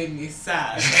this just made me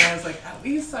sad. And I was like, at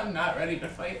least I'm not ready to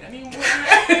fight anymore.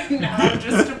 Now I'm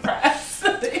just depressed.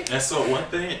 And so one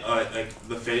thing, like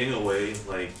the fading away,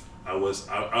 like I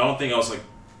don't think I was like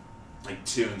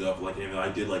tearing up like anything. I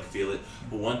did like feel it.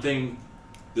 But one thing,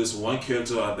 there's one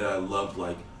character that I loved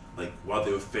like while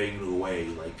they were fading away,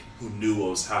 like who knew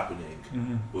what was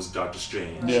happening was Doctor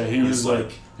Strange. Yeah, he was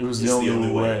like it was the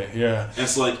only way. Yeah. And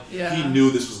so like he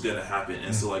knew this was gonna happen,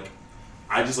 and so like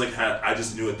I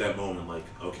just knew at that moment like,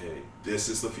 okay, this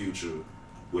is the future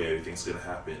where everything's gonna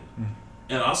happen.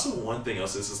 And also one thing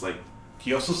else, this is like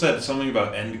he also said something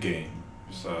about Endgame.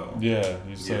 So yeah,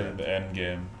 he said the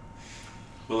Endgame.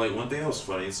 But like one thing that was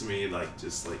funny to me, like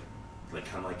just like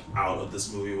kind of like out of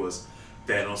this movie was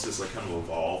Thanos just like kind of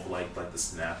evolved like the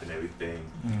snap and everything.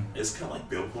 It's kind of like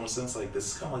biblical in a sense. Like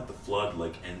this is kind of like the flood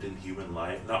like ending human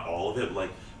life. Not all of it, but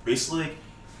like basically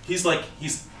he's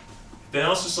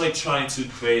Thanos just like trying to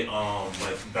create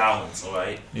like balance,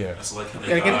 alright? Yeah. And so like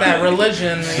gotta get that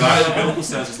religion. God, the biblical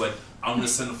sense is like I'm gonna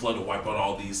send a flood to wipe out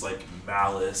all these like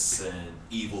malice and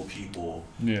evil people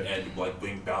and like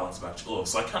bring balance back to Earth.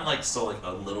 So I kinda like saw like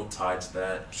a little tie to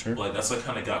that. Sure. Like that's what I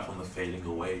kinda got from the fading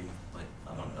away. Like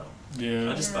I don't know.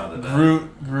 Yeah. I just thought of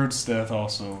that. Groot's death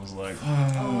also was like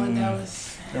and that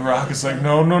was and Rocket's like,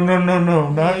 no,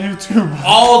 not you too.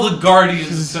 All the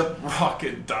Guardians except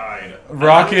Rocket died.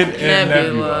 Rocket and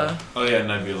Nebula. Oh yeah,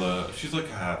 Nebula. She's like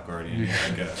a half Guardian,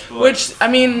 I guess. But Which, I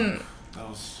mean, that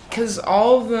was because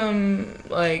all of them,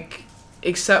 like,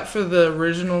 except for the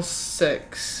original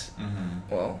 6,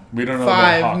 well, we don't know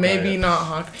 5, about Hawkeye maybe yet. not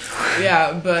Hawkeye.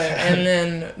 Yeah, but, and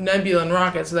then Nebula and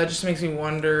Rocket, so that just makes me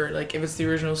wonder, like, if it's the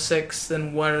original 6,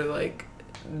 then what are, like,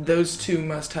 those two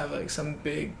must have, like, some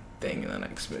big thing in the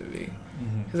next movie.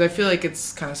 Because I feel like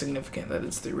it's kind of significant that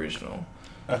it's the original.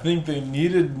 I think they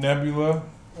needed Nebula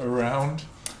around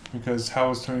because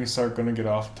how is Tony Stark going to get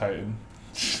off Titan?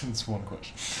 That's one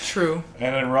question. True.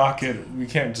 And then Rocket, we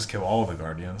can't just kill all the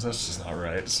Guardians. That's just not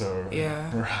right. So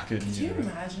yeah, Rocket. Could you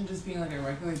imagine just being like a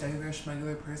regular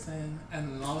schmegular person,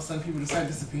 and then all of a sudden people just start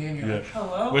disappearing? You're like,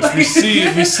 hello. Which we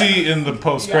see in the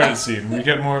post-credit scene. We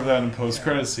get more of that in the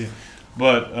post-credit scene.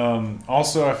 But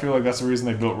also, I feel like that's the reason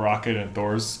they built Rocket and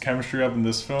Thor's chemistry up in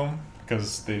this film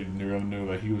because they knew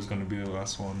that he was going to be the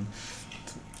last one.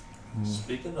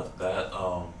 Speaking of that,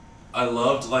 I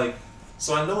loved like.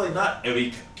 So I know like not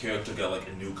every character got like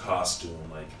a new costume.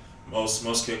 Like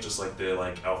most characters like their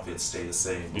like outfits stay the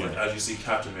same. But like as you see,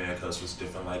 Captain America's was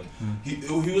different. Like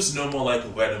he was no more like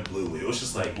red and blue. It was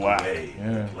just like black. Gray.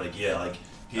 Yeah. Like like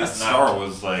that star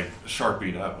was like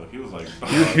sharpied up. Like he was like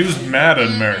he was mad at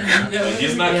America. Like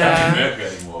he's not Captain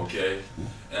America anymore. Okay,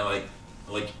 and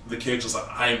like the characters like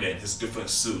Iron Man, his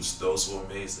different suits, those were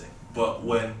amazing. But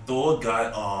when Thor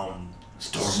got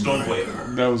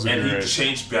Stormbreaker. That was and great. he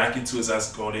changed back into his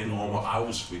Asgardian armor. I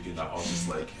was freaking out. I was just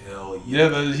like, hell yeah.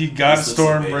 Yeah, he got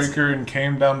Stormbreaker and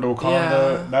came down to Wakanda.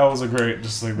 Yeah. That was a great,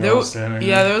 just like that was standing.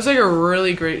 Yeah, there was like a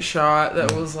really great shot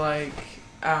that was like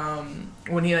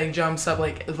when he like jumps up,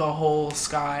 like the whole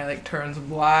sky like turns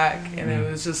black, and it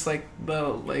was just like the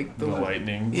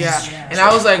lightning. Yeah, and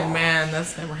I was like, man,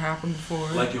 that's never happened before.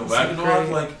 Like in Ragnarok,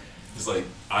 like it's like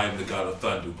I am the god of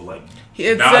thunder, but like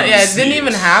it didn't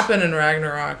even happen in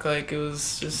Ragnarok. Like it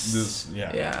was just this,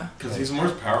 yeah. Because he's more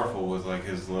powerful with like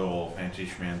his little fancy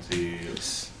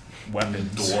schmancy weapon,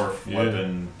 dwarf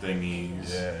weapon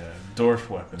thingies. Yeah, dwarf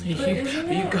weapon. You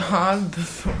got the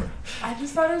Thor. I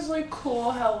just thought it was like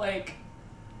cool how like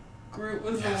Groot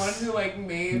was the one who like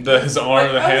made his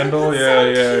arm, the handle. Like,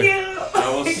 yeah.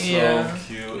 That was so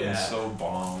cute and so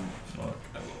bomb. Fuck,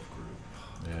 I love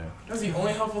Groot. Yeah. That was the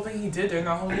only helpful thing he did during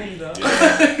that whole movie, though.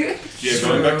 Yeah,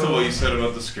 going back to what you said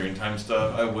about the screen time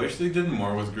stuff, I wish they did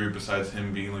more with Groot besides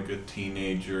him being like a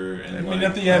teenager. And I mean,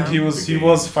 at the end, he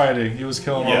was fighting. He was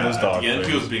killing all those dogs. At the end,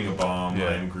 he was being a bomb. Yeah.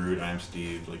 I'm Groot. I'm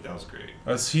Steve. Like that was great.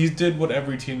 He did what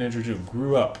every teenager do.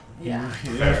 Grew up. Yeah. He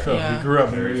grew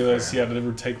up and realized he had to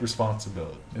never take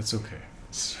responsibility. It's okay.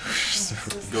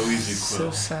 Go easy, So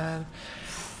Quill. sad.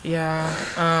 Yeah.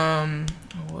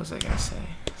 What was I gonna say?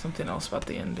 Something else about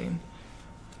the ending.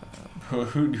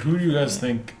 Who do you guys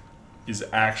think is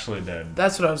actually dead?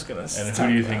 That's what I was gonna say. And who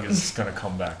do you think is gonna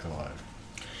come back alive?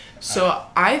 So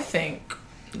I think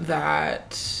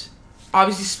that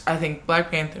obviously I think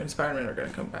Black Panther and Spider-Man are gonna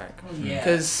come back.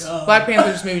 Because Black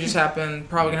Panther's movie just happened.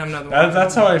 Probably gonna have another one.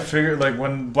 That's how I figured. Like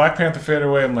when Black Panther faded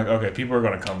away, I'm like, okay, people are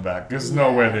gonna come back. There's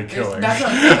no way they kill him. That's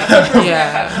what I'm saying. That's what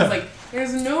Yeah. I was like,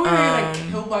 There's no way like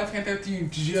kill Black Panther after you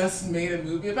just made a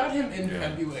movie about him in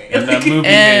February. And that movie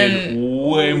made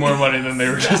way more money than they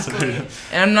were just made.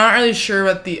 And I'm not really sure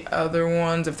about the other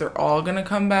ones, if they're all gonna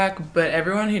come back, but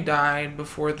everyone who died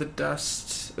before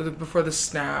the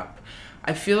snap,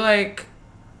 I feel like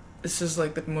this is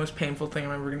like the most painful thing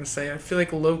I'm ever gonna say. I feel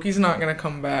like Loki's not gonna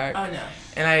come back. Oh no.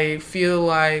 And I feel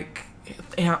like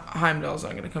Heimdall's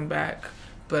not gonna come back.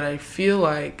 But I feel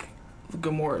like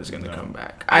Gamora is gonna come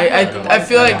back. I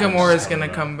feel like Gamora is gonna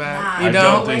come back. You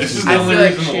know? This is the only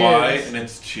reason why, and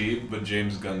it's cheap, but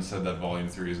James Gunn said that Volume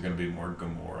 3 is gonna be more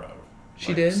Gamora.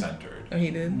 She did? Centered. Oh,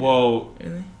 he did? Well,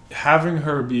 really? Having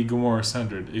her be Gamora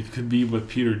centered, it could be with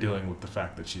Peter dealing with the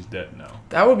fact that she's dead now.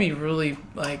 That would be really,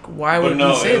 like, why would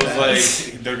he say that? But no, it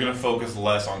was like, they're gonna focus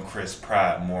less on Chris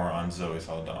Pratt, more on Zoe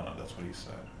Saldana. That's what he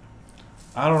said.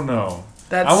 I don't know.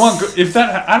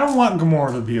 I don't want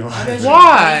Gamora to be alive.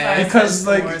 Why? Because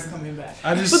like coming back.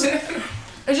 It's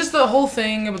just the whole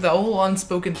thing about the whole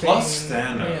unspoken thing. Plus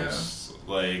Thanos.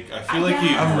 Like, I feel like he...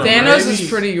 Thanos is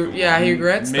pretty... Yeah, he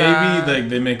regrets that. Maybe like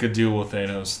they make a deal with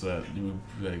Thanos that you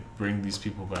like bring these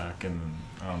people back, and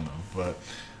I don't know, but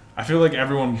I feel like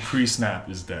everyone pre-snap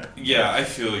is dead. Yeah, I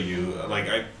feel you. Like,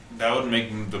 that would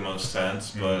make the most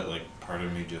sense, but like part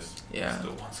of me just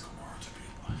still wants Gamora to be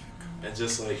alive. And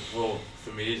just like, well,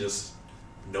 for me, just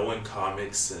knowing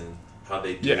comics and how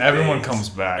they do everyone things, comes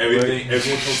back. Everyone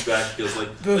comes back because like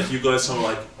you guys talking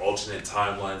like alternate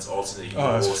timelines, alternate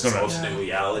universes, alternate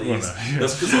realities.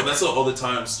 That's because that's all the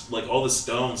times, like all the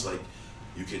stones, like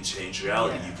you can change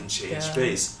reality, you can change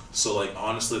space. So like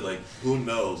honestly, like who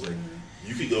knows? Like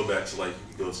you could go back to like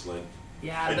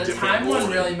yeah, the time one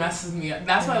really messes me up.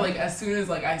 That's why like as soon as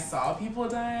like I saw people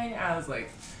dying, I was like,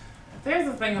 there's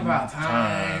a thing about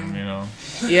time, you know.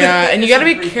 Yeah, and you got to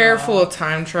be careful of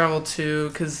time travel too,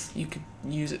 because you could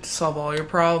use it to solve all your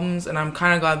problems. And I'm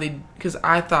kind of glad because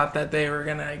I thought that they were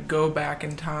gonna go back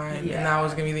in time, and that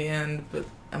was gonna be the end. But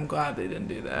I'm glad they didn't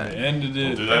do that. They ended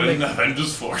it. Do that in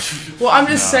Avengers 4. Well, I'm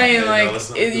just saying,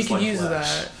 you could use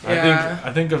that. Yeah.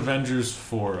 I think Avengers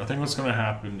 4. I think what's gonna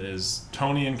happen is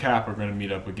Tony and Cap are gonna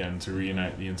meet up again to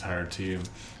reunite the entire team,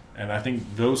 and I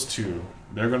think those two.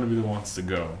 They're going to be the ones to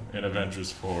go in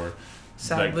Avengers 4.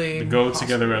 Sadly, to go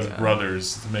together as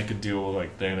brothers to make a deal with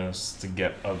like Thanos to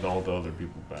get all the other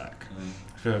people back.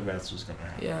 I feel like that's what's going to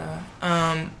happen.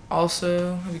 Yeah.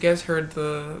 Also, have you guys heard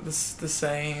the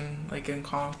saying like in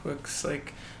comic books,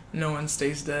 like no one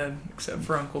stays dead except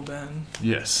for Uncle Ben?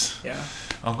 Yes. Yeah.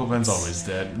 Uncle Ben's always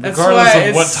dead, That's regardless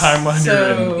of what timeline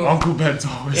you're in. Uncle Ben's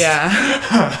always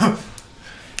dead.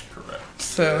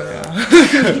 So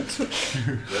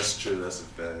that's true. That's a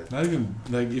fact. Not even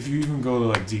like if you even go to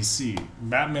like DC,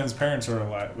 Batman's parents are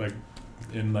alive. Like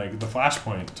in like the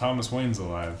Flashpoint, Thomas Wayne's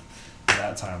alive in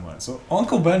that timeline. So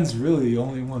Uncle Ben's really the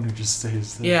only one who just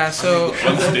stays there. Yeah. So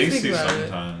Stacy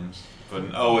sometimes,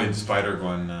 but wait,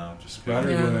 Spider-Gwen now. Just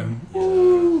Spider-Gwen. Yeah.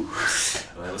 All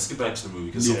right, let's get back to the movie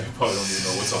because some people probably don't even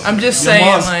know what's on. I'm just saying,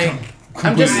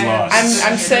 I'm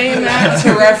saying that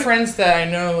to reference that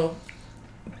I know.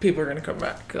 People are gonna come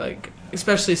back, like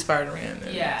especially Spider-Man.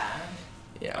 Yeah.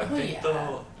 I think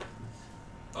though,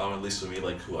 at least for me,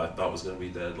 like who I thought was gonna be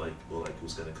dead,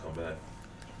 who's gonna come back.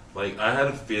 Like I had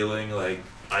a feeling, like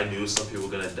I knew some people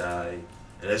were gonna die,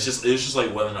 and it's just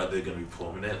like whether or not they're gonna be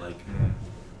permanent. Like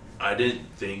I didn't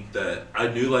think that I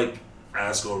knew like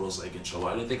Asgard was like in trouble.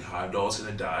 I didn't think Heimdall was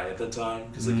gonna die at the time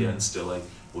because again, still like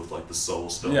with like the Soul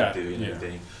Stone theory and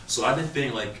everything. So I didn't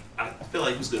think like I feel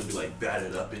like he was gonna be like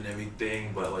battered up and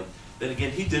everything, but like then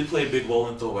again he did play a big role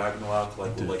in Thor Ragnarok,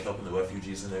 like with like helping the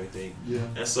refugees and everything. Yeah.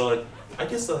 And so like I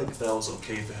guess like that was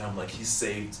okay for him. Like he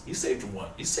saved one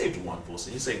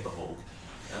person. He saved the Hulk.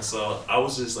 And so I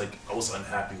was just like I was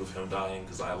unhappy with him dying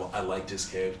because I liked his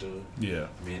character. Yeah.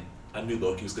 I mean I knew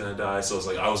Loki was gonna die, so it's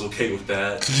like I was okay with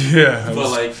that. Yeah. But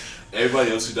like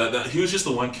everybody else who died, he was just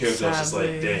the one character I was just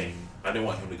like, dang, I didn't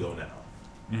want him to go now.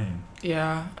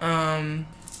 Yeah. I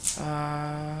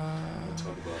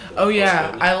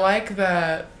like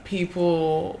that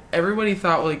everybody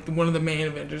thought like one of the main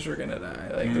Avengers were gonna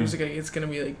die. Like it's gonna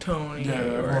be like Tony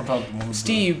or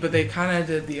Steve, but they kind of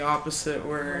did the opposite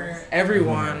where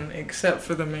everyone except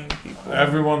for the main people,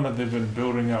 everyone that they've been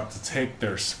building up to take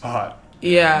their spot.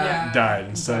 Died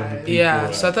instead of the people.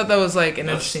 Yeah, so I thought that was like an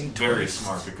interesting very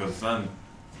smart because then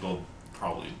they'll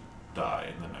probably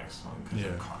die in the next one because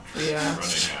their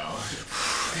contract's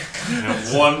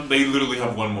running out. They literally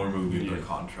have one more movie in their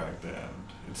contract and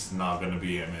it's not going to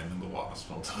be Ant-Man and the Wasp,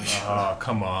 I'll tell you. Oh,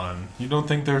 come on. You don't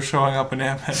think they're showing up in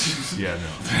Ant-Man? Yeah,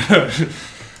 no.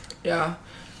 Yeah.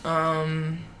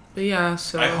 But yeah,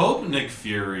 so I hope Nick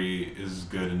Fury is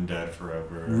good and dead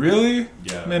forever. Really?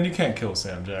 Yeah. Man, you can't kill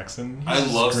Sam Jackson. I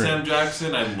He's love great. Sam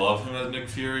Jackson. I love him as Nick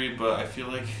Fury, but I feel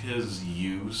like his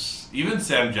use. Even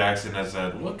Sam Jackson has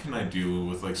said, "What can I do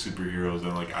with like superheroes?"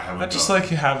 And like I have. I just like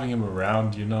having him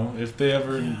around. You know, if they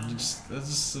ever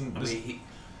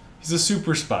he's a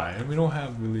super spy, and we don't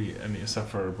have really any except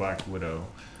for Black Widow.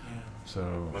 Yeah.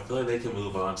 So I feel like they can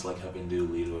move on to like having do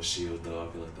leader of Shield though.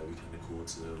 I feel like that'd be kind of cool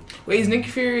too. wait, is Nick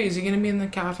Fury? Is he gonna be in the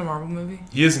Captain Marvel movie?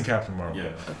 he is in Captain Marvel.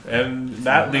 Yeah. And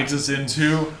that leads us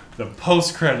into the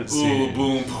post-credit scene. Ooh,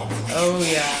 boom. Oh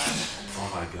yeah.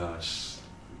 Oh my gosh.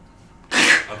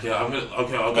 Okay, I'm gonna.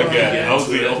 Okay, I'll go Again, ahead I was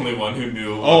and get the into it. only one who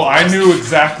knew. Oh, I knew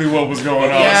exactly what was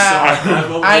going on.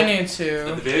 Yeah. I knew At too.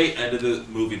 the very end of the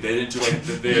movie, they didn't do like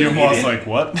the very Yamoa's like,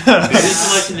 what? they didn't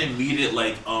do like an immediate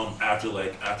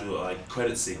after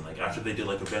credit scene. Like after they did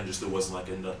like Avengers, there wasn't like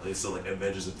another. They said like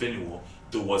Avengers Infinity War.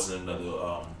 There wasn't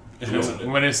another. There wasn't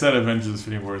When it said Avengers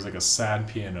Infinity War, it was like a sad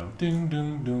piano, ding,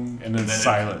 ding, ding, and then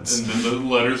silence. And then the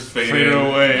letters Faded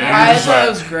away. And I it was thought like- it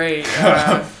was great.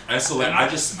 Yeah. And so like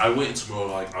I went into more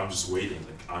like I'm just waiting.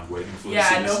 Like I'm waiting for.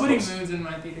 Yeah, the scene nobody to moves in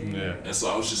my theater. Yeah. And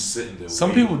so I was just sitting there.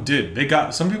 Some waiting. people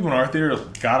did. Some people in our theater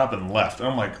got up and left. And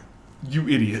I'm like, you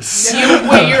idiots.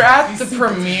 Wait, you're at the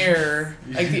premiere,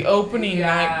 like the opening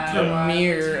Yeah. night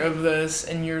premiere of this,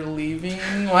 and you're leaving.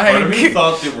 Part of me Like,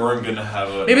 thought they weren't gonna have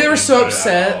a. maybe they were so at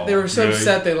upset. all. They were so Really?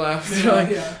 upset they left. They're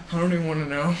like, I don't even want to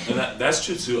know. And that's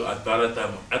true too. I thought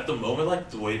at the moment,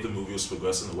 like the way the movie was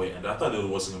progressing, the way it ended, I thought there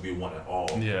wasn't gonna be one at all.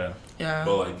 Yeah. Yeah.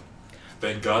 But like,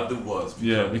 thank God there was.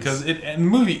 Yeah, because the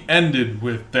movie ended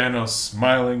with Thanos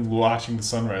smiling, watching the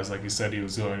sunrise like he said he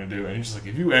was going to do. And he's just like,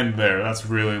 if you end there, that's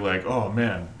really like, oh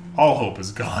man, all hope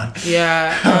is gone.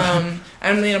 Yeah,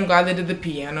 I mean, I'm glad they did the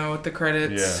piano with the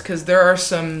credits, Yeah. because there are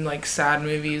some like sad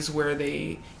movies where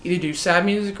they either do sad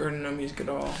music or no music at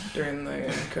all during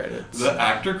the credits. The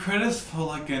actor credits felt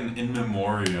like an in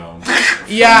memoriam.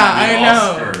 Yeah, from the I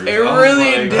know. Oscars. It I was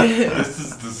really like, did. This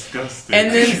is disgusting.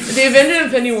 And then the Avengers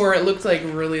Infinity War, it looked like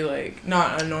really like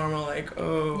not a normal like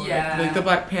Yeah. like the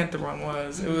Black Panther one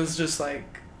was. It was just like,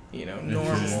 you know,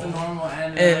 normal. It's just the normal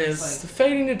end. And it's it's like,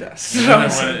 fading to dust.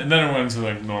 And then it went into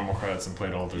like normal credits and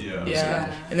played all the Yeah.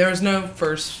 Yeah. And there was no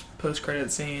first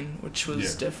post-credit scene, which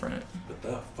was Yeah. different. But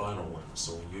that final one,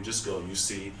 so when you just go, you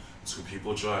see two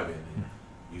people driving, and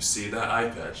you see that eye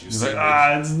patch, you He's see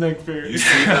like, it's Nick Fury. you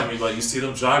see them, you see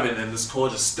them driving, and this car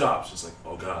just stops. It's like,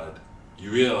 oh God. You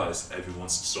realize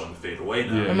everyone's starting to fade away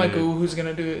now. Yeah. I'm like, ooh, who's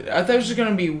gonna do it? I thought it was just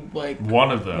gonna be like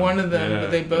One of them.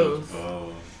 but they both.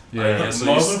 Oh. Yeah. Yeah, so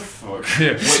you s- Motherfucker.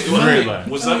 Yeah. Wait, Great wait, line.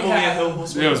 was that Oh, Maria yeah. Hill?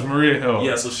 Yeah, it was Maria Hill.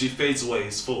 Yeah, so she fades away,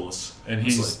 he's fullest. And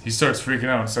It's he starts freaking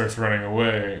out and starts running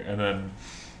away, and then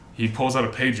he pulls out a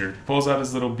pager. He pulls out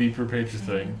his little beeper pager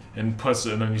thing and puts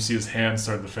it, and then you see his hand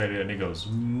start to fade, and he goes,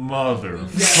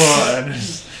 "Motherfucker!" and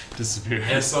just disappears.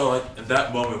 And so, like, at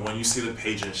that moment, when you see the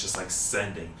page and it's just, like,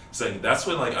 sending, that's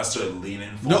when, like, I started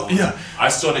leaning forward. No, yeah. I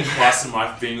started crossing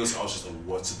my fingers. I was just like,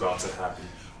 what's about to happen?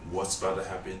 What's about to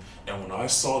happen? And when I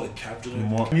saw the captain,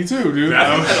 Me too, dude.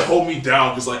 that thing had to hold me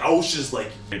down because, like, I was just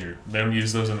like, Pager. They don't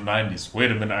use those in the 90s.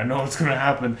 Wait a minute, I know what's gonna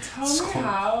happen. tell me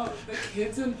how the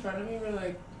kids in front of me were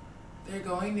like, they're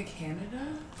going to Canada?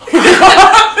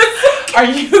 Are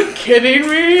you kidding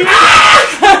me?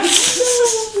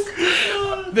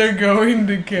 They're going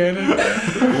to Canada.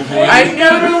 I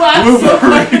never knew laughed so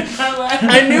much in my life.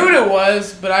 I knew what it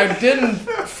was, but I didn't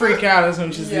freak out as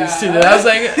much as these Yeah. two did. I was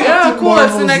like, yeah, cool,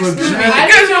 that's the next movie. I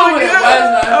didn't know what it was,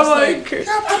 and I was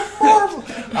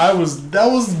like,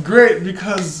 That was great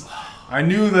because I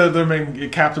knew that their main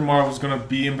Captain Marvel was gonna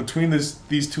be in between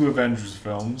these two Avengers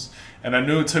films, and I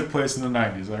knew it took place in the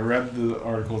 90s. I read the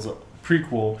articles, a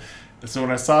prequel. And so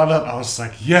when I saw that, I was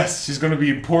like, yes, she's going to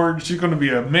be important. She's going to be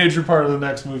a major part of the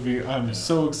next movie. I'm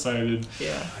so excited.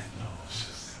 Yeah.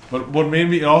 But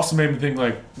it also made me think,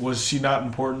 like, was she not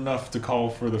important enough to call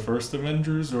for the first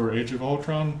Avengers or Age of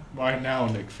Ultron? Why now,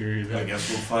 Nick Fury? I guess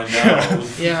we'll find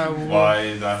out Yeah,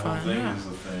 why that whole find thing out. is a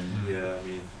thing. yeah, I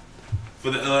mean,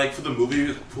 for the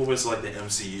movie, for it's like the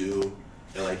MCU,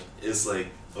 and like it's like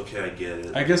okay, I get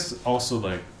it. I guess also,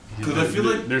 like, 'Cause I feel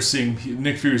like- they're seeing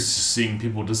Nick Fury's seeing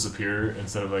people disappear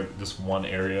instead of like just one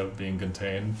area being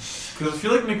contained. Because I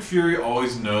feel like Nick Fury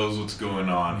always knows what's going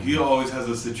on. He always has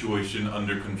a situation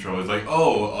under control. He's like,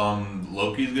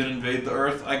 Loki's gonna invade the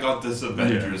Earth. I got this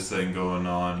Avengers thing going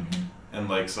on, and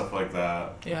like stuff like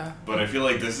that. Yeah. But I feel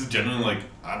like this is genuinely like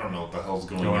I don't know what the hell's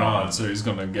going on. So he's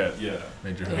gonna get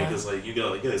major Yeah. Because like you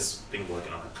gotta think like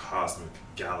on a cosmic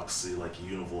galaxy, like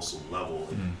universal level,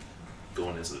 like,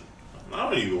 going into I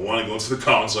don't even want to go into the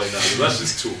comics right now because that's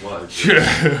just too much.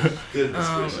 Goodness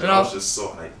gracious, I was just so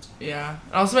hyped. Yeah.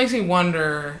 It also makes me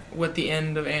wonder what the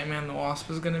end of Ant-Man and the Wasp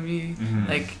is going to be. Mhm.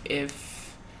 Like,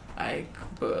 if,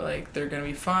 they're going to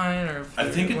be fine, or if I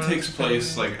think it when takes it's gonna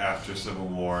place, be- like, after Civil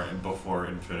War and before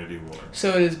Infinity War.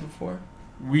 So it is before.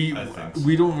 We I think so.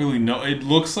 we don't really know. It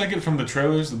looks like it from the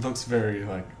trailers. It looks very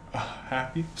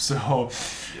happy. So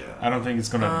Yeah. I don't think it's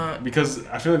gonna because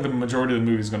I feel like the majority of the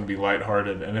movie is gonna be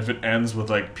lighthearted, and if it ends with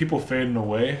like people fading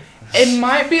away, It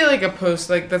might be like a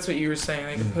post, like that's what you were saying,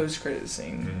 like a post-credit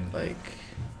scene, like,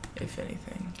 if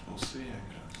anything. We'll see, I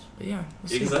guess. But yeah, we'll Yeah,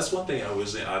 because see. that's one thing I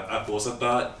was saying. I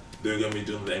thought they were gonna be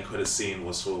doing the end credit scene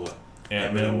was for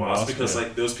Ant-Man and Wasp, Wasp, because yeah.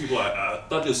 like those people, I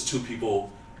thought there's two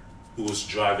people who was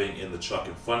driving in the truck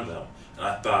in front of them, and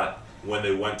I thought when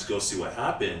they went to go see what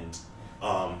happened,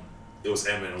 it was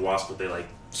Ant-Man and Wasp, but they like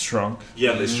shrunk.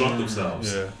 yeah, they shrunk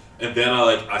themselves. Yeah. And then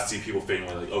I see people thinking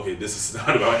like, okay, this is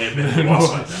not about Ant-Man and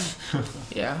Wasp right now.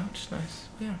 Yeah, which is nice.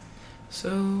 Yeah.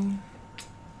 So,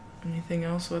 anything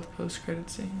else with the post-credit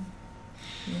scene?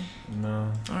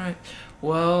 No. All right.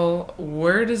 Well,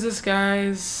 where is this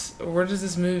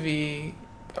movie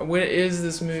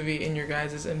in your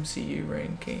guys' MCU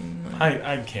ranking?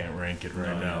 I can't rank it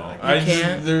right now. You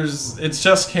can't? It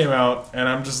just came out, and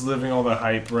I'm just living all the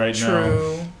hype right now.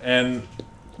 True. And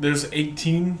there's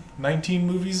 19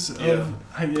 movies. You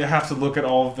have to look at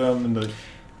all of them. And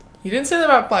You didn't say that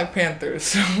about Black Panther,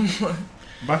 so...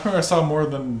 Black Panther I saw more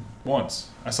than once.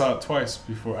 I saw it twice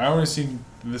before. I only seen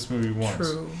this movie once.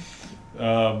 True.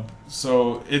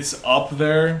 So it's up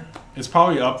there. It's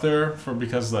probably up there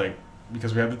because we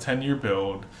had the 10-year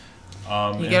build.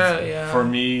 For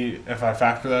me, if I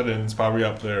factor that in, it's probably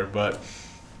up there. But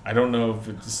I don't know if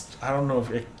I don't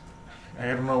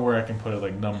know where I can put it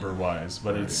like number wise.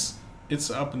 But it's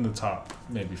up in the top,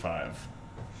 maybe 5.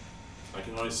 I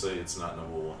can only say it's not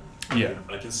number 1. Yeah.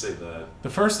 I can say that. The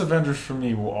first Avengers for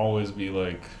me will always be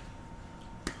like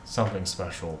something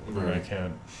special. Where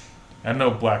I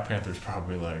know Black Panther's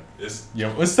probably like it's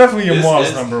definitely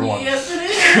Yamoaa's number 1. Yes, it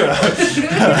is.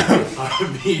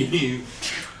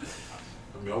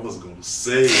 I wasn't gonna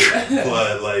say it,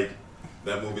 but like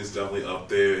that movie's definitely up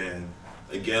there. And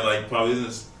again, like probably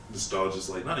this nostalgia's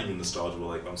like not even nostalgia, but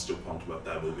like I'm still pumped about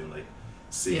that movie and like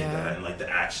seeing that and like the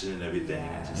action and everything,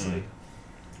 and just like,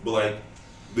 but like.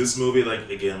 This movie, like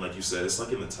again, like you said, it's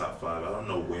like in the top 5. I don't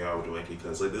know where I would rank it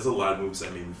because like there's a lot of movies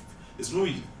that made me. This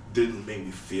movie didn't make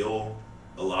me feel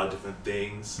a lot of different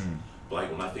things, but like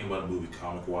when I think about a movie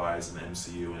comic wise and the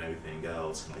MCU and everything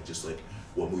else, and like just like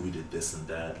what movie did this and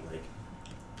that, like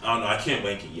I don't know, I can't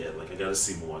rank it yet. Like I gotta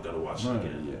see more. I gotta watch it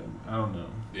again. Yeah, I don't know.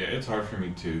 Yeah, it's hard for me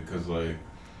too, cause like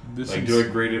This Like, is, do I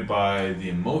grade it by the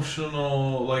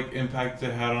emotional, like, impact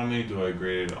it had on me? Do I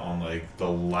grade it on, like, the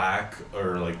lack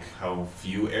or, like, how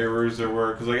few errors there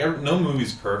were? Because, like, no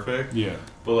movie's perfect. Yeah.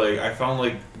 But, like, I found,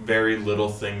 like, very little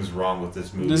things wrong with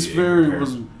this movie. This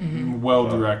was well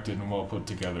directed and well put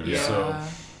together. Yeah.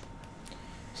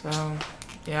 So,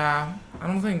 yeah, I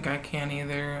don't think I can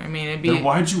either. I mean, it'd be... Then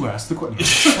why'd you ask the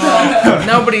question? Well,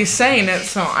 nobody's saying it,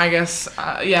 so I guess,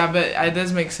 yeah, but it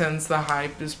does make sense. The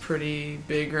hype is pretty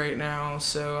big right now,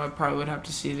 so I probably would have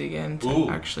to see it again to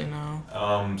actually know.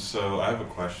 So I have a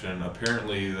question.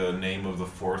 Apparently the name of the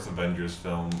 4th Avengers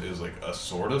film is, like, a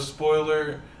sort of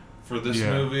spoiler for this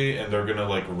movie, and they're gonna,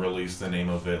 like, release the name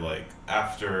of it, like,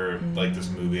 after, like, this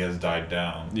movie has died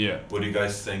down. Yeah. What do you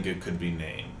guys think it could be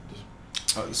named?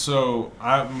 So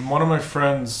one of my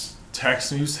friends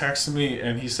texted me,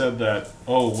 and he said that,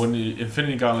 when the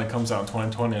Infinity Gauntlet comes out in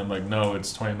 2020, I'm like, no,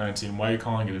 it's 2019. Why are you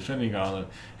calling it Infinity Gauntlet?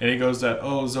 And he goes that,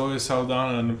 Zoe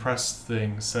Saldana in the press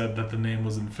thing said that the name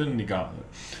was Infinity Gauntlet.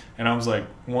 And I was like,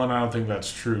 one, I don't think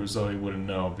that's true. Zoe wouldn't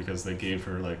know because they gave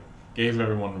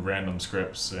everyone random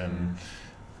scripts, and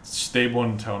they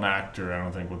wouldn't tell an actor, I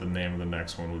don't think, what the name of the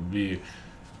next one would be.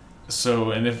 So,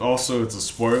 and if also it's a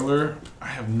spoiler, I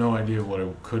have no idea what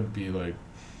it could be, like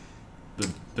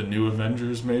the new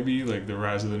Avengers, maybe, like the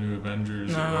Rise of the New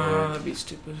Avengers. No, that'd be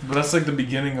stupid. But that's like the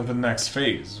beginning of the next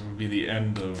phase. It would be the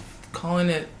end of calling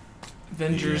it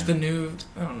Avengers, the new,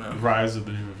 I don't know. Rise of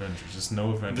the New Avengers. Just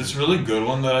no Avengers. This really good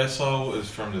one that I saw is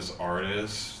from this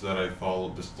artist that I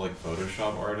followed, this like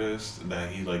Photoshop artist that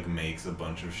he like makes a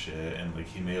bunch of shit, and like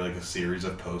he made like a series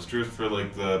of posters for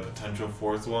like the potential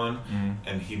 4th one,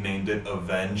 and he named it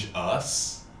Avenge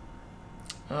Us.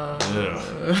 I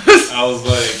was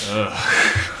like,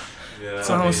 yeah, it's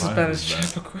almost as bad as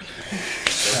Chappaquiddick.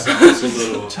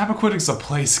 Chappaquiddick's a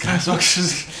place, guys.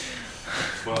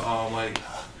 But like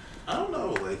I don't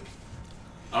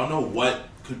know what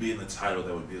could be in the title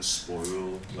that would be a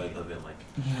spoiler, like other than like.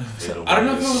 I don't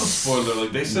know if it was a spoiler.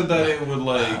 Like they said that it would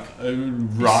like it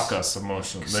would rock us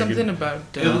emotionally. Something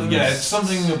about death. Yeah, it's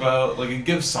something about like it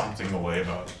gives something away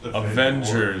about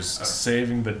Avengers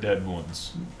saving the dead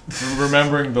ones,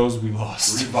 remembering those we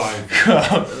lost.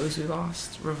 Revival. Those we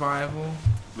lost. Revival.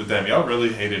 But damn, y'all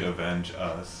really hated Avenge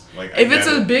Us. Like, If it's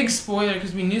a big spoiler,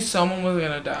 because we knew someone was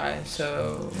gonna die,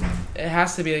 so it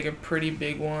has to be like a pretty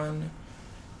big one.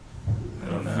 I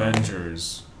don't know.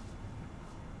 Avengers.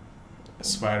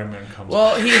 Spider-Man comes.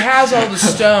 Well, he has all the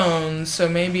stones, so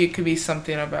maybe it could be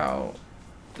something about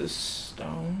the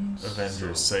stones.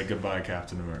 Avengers, say goodbye,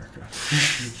 Captain America.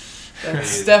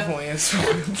 That's definitely a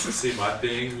spoiler. See, my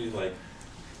thing, like,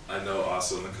 I know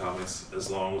also in the comics, as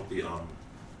long with the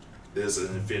there's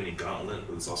an Infinity Gauntlet,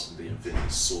 but it's also the Infinity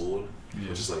Sword,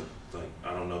 which is like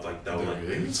I don't know, like that would like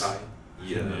maybe tie.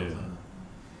 Yeah.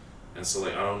 And so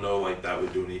like I don't know, like that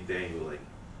would do anything, but like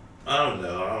I don't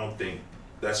know. I don't think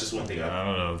that's just one thing. I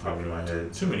don't know. Popped in my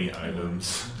head. Too many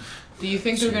items. Do you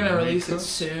think they're gonna release it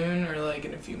soon or like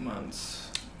in a few months?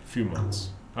 A few months.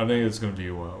 I think it's gonna be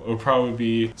a while. It'll probably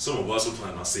be. Some of us are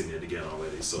planning on seeing it again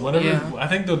already. So whatever. Yeah. I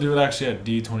think they'll do it actually at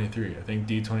D23. I think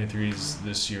D23 is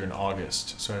this year in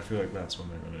August, so I feel like that's when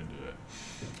they're gonna do it.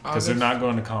 Because they're not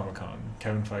going to Comic-Con.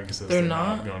 Kevin Feige says they're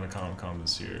not going to Comic-Con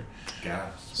this year.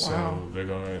 Gas. So they're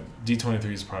going to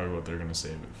D23 is probably what they're gonna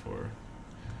save it for.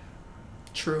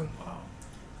 True. Wow.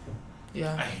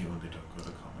 Yeah. I hate when they don't go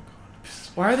to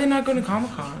Comic-Con. Why are they not going to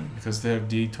Comic-Con? Because they have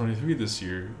D23 this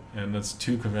year, and that's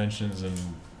 2 conventions and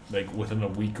like within a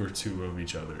week or 2 of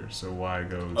each other. So why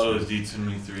go? Oh, is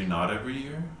D23 not every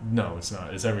year? No, it's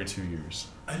not. It's every 2 years.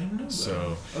 I didn't know that.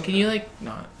 So Can you like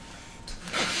not?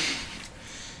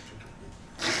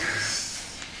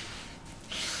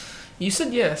 You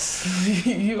said yes.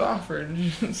 You offered.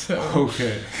 So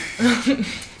okay.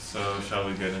 So shall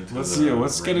we get into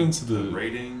let's get into the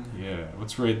rating? Yeah,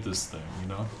 let's rate this thing, you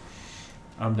know?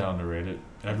 I'm down to rate it.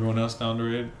 Everyone else down to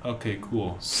rate it? Okay,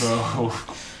 cool. So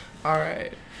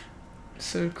alright.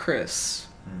 So Chris,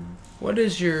 what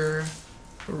is your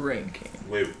ranking?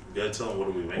 Wait, you gotta tell them what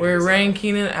are we ranking? We're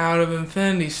ranking it out of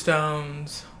Infinity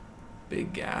Stones.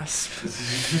 Big gasp.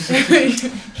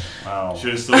 wow.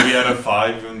 Should it still be out of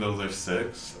 5 even though there's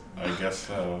 6? I guess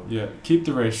so. Yeah, keep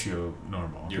the ratio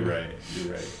normal. You're right.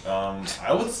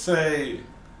 I would say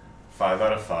 5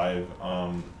 out of 5.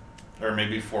 Or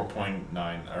maybe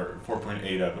 4.9 or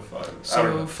 4.8 out of 5.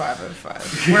 So 5 out of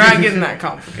 5. We're not getting that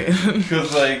complicated.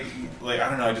 Because like I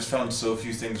don't know, I just found so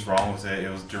few things wrong with it.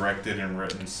 It was directed and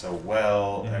written so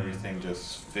well. Mm-hmm. Everything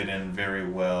just fit in very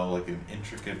well, like an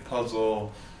intricate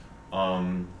puzzle.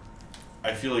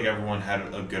 I feel like everyone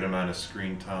had a good amount of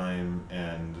screen time,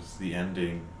 and the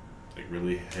ending like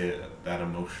really hit that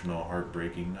emotional,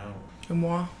 heartbreaking note.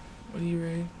 Yamoaa, what are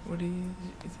you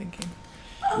thinking?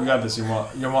 We got this,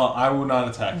 Yamoaa. I will not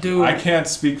attack you. I can't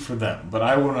speak for them, but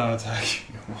I will not attack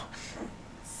you,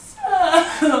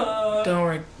 Yamoaa. Don't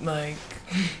worry, like,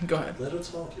 go ahead. Let her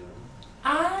talk, you know.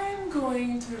 I'm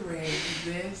going to rate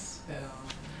this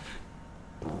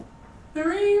film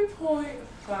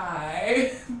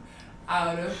 3.5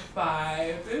 out of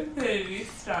 5 Infinity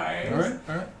Stars.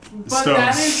 All right. But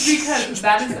that is because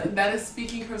that is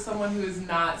speaking from someone who is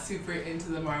not super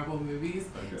into the Marvel movies.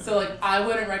 Okay. So like I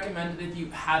wouldn't recommend it if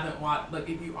you haven't watched, like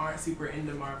if you aren't super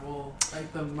into Marvel,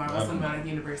 like the Marvel Cinematic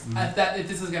Universe. If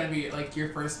this is gonna be like your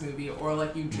first movie, or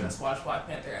like you just watched Black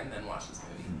Panther and then watch this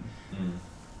movie.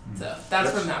 So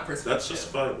that's from that perspective. That's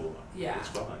justifiable. Yeah. It's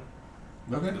fine.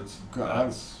 Okay.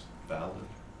 That's valid.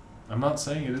 I'm not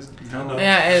saying it isn't.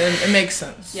 Yeah, it makes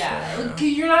sense. Yeah, So,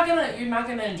 you're not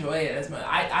gonna enjoy it as much.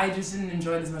 I just didn't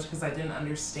enjoy it as much because I didn't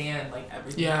understand like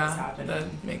everything that was happening. that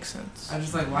makes sense. I was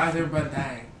just like, why is everybody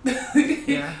dying?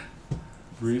 Yeah.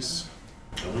 Reece?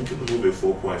 I'm gonna give the movie a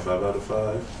 4.5 out of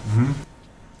 5. Mm-hmm.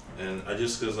 And I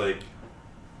just, cause like,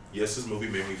 yes, this movie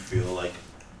made me feel like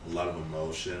a lot of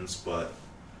emotions, but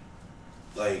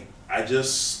like, I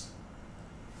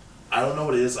don't know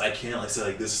what it is. I can't like say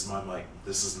like this is not my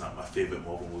favorite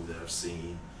Marvel movie that I've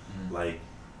seen. Like,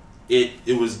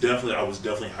 it was definitely, I was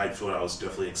definitely hyped for it. I was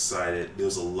definitely excited. There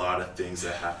was a lot of things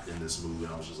that happened in this movie,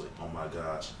 and I was just like, oh my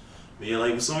gosh. But yeah,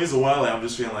 like for some reason, while like, I'm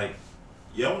just feeling like,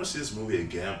 yeah, I want to see this movie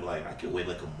again. But like, I could wait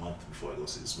like a month before I go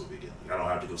see this movie again. Like, I don't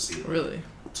have to go see it Really?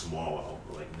 tomorrow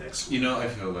or like next week. You know, I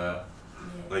feel that.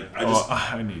 Like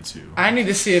I need to. I need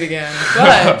to see it again,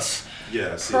 but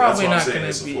yeah, see, probably not that's what I'm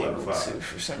going saying. to be It's a 4 able out of 5. to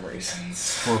for some reasons.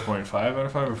 4.5 out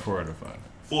of 5 or 4 out of 5?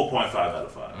 4.5 out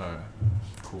of 5. Alright,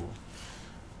 cool.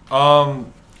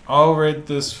 I'll rate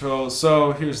this film.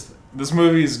 So this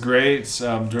movie is great.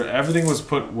 Everything was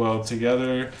put well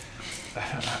together.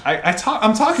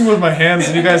 I'm talking with my hands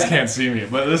and you guys can't see me,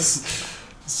 but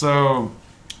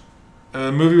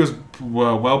the movie was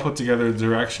well put together. The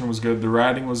direction was good. The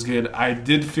writing was good. I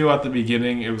did feel at the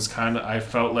beginning it was I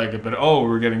felt like a bit. Oh,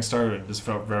 we're getting started. It just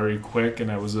felt very quick,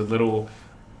 and I was a little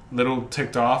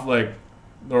ticked off.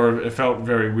 Or it felt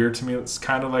very weird to me. It's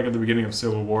kind of like at the beginning of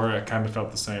Civil War. I kind of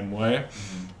felt the same way,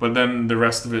 but then the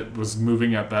rest of it was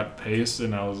moving at that pace,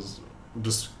 and I was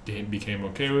became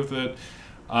okay with it.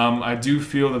 I do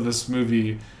feel that this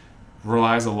movie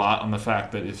relies a lot on the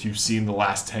fact that if you've seen the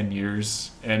last 10 years,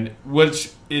 and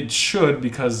which it should,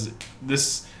 because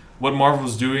what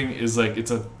Marvel's doing is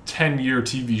it's a 10-year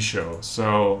TV show,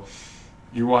 so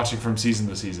you're watching from season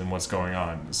to season what's going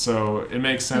on, so it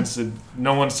makes sense that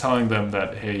no one's telling them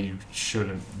that, hey, you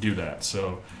shouldn't do that,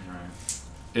 so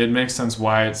it makes sense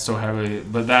why it's so heavy.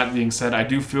 But that being said, I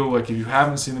do feel like if you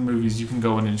haven't seen the movies, you can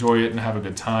go and enjoy it and have a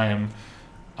good time.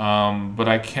 But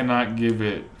I cannot give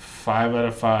it 5 out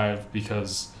of 5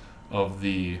 because of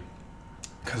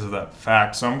that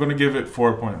fact. So I'm going to give it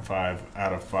 4.5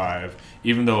 out of 5,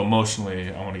 even though emotionally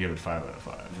I want to give it 5 out of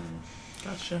 5.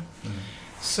 Gotcha. Mm-hmm.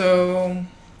 So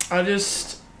I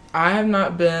have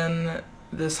not been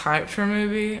this hyped for a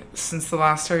movie since the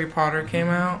last Harry Potter came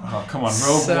out. Oh, come on.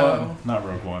 Rogue One. Not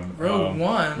Rogue One. Rogue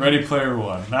One. Ready Player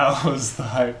One. That was the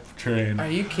hype train. Are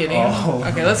you kidding? Oh.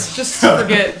 Okay, let's just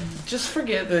forget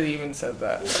that he even said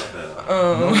that.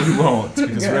 No, we won't,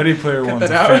 because Ready Player One's a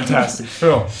fantastic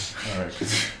film. All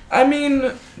right. I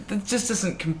mean, it just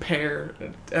doesn't compare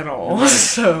at all. Right.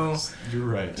 So you're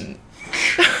right.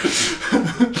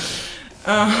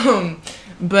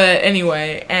 But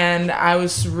anyway, and I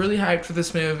was really hyped for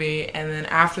this movie, and then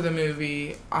after the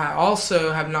movie, I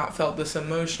also have not felt this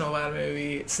emotional about a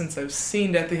movie since I've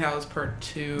seen Deathly Hallows Part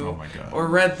 2. Oh my god. Or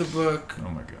read the book.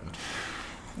 Oh my god.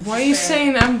 Why are you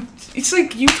saying it's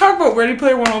like you talk about Ready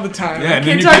Player One all the time. Yeah, and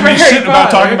then you give me shit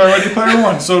about talking about Ready Player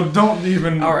One, so don't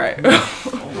even... Alright.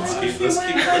 Let's keep this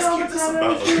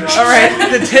about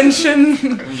Alright, the tension.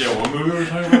 Yeah, what movie were we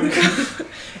talking about?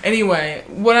 Anyway,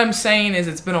 what I'm saying is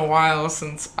it's been a while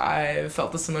since I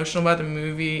felt this emotional about the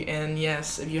movie, and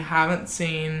yes, if you haven't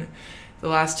seen the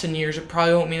last 10 years, it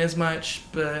probably won't mean as much,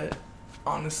 but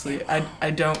honestly, I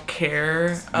don't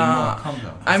care.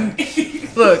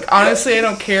 Look, honestly, I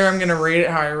don't care. I'm gonna rate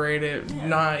it how I rate it,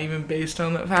 not even based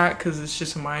on that fact, because it's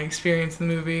just my experience in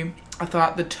the movie. I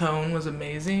thought the tone was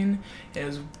amazing. It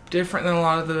was different than a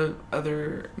lot of the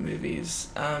other movies.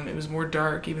 It was more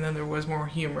dark, even though there was more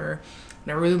humor.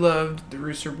 And I really loved the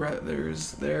Russo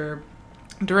brothers, their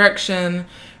direction.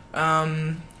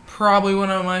 Probably one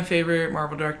of my favorite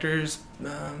Marvel directors,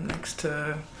 next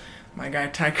to my guy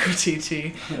Taika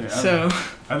Waititi. Yeah,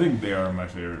 I think they are my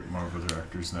favorite Marvel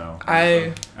directors now.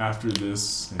 After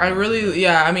this,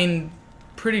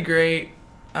 pretty great.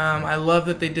 I love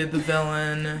that they did the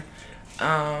villain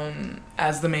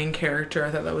as the main character. I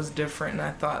thought that was different, and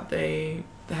I thought they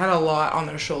had a lot on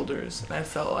their shoulders, and I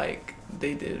felt like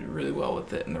they did really well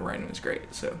with it, and the writing was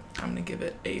great. So I'm gonna give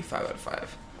it a 5 out of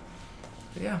 5.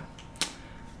 But yeah.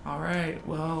 All right.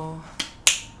 Well,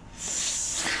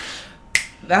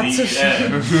 that's it.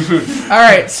 All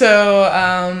right. So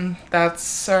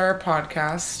that's our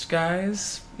podcast,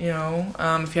 guys. If you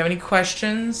have any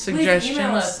questions, suggestions,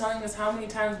 email us telling us how many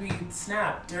times we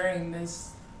snapped during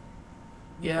this.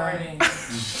 Yeah.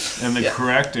 And the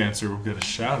correct answer will get a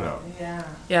shout out. Yeah.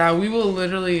 Yeah, we will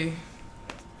literally.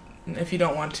 If you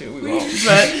don't want to, we won't.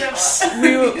 But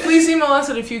please email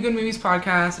us at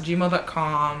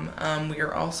afewgoodmoviespodcast@gmail.com. We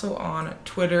are also on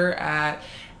Twitter at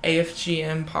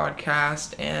AFGM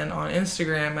Podcast and on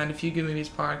Instagram at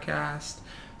afewgoodmoviespodcast.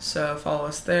 So follow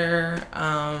us there.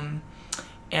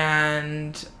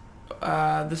 And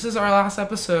this is our last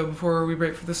episode before we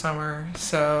break for the summer.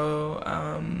 So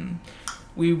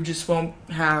we just won't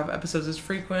have episodes as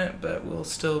frequent, but we'll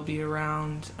still be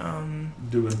around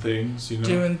doing things.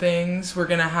 We're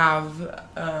gonna have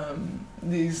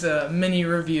these mini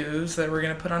reviews that we're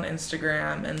gonna put on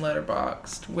Instagram and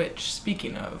Letterboxd, which,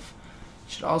 speaking of,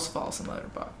 you should also follow us on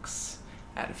Letterboxd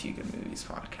at A Few Good Movies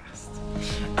Podcast.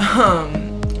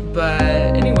 But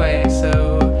anyway,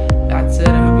 so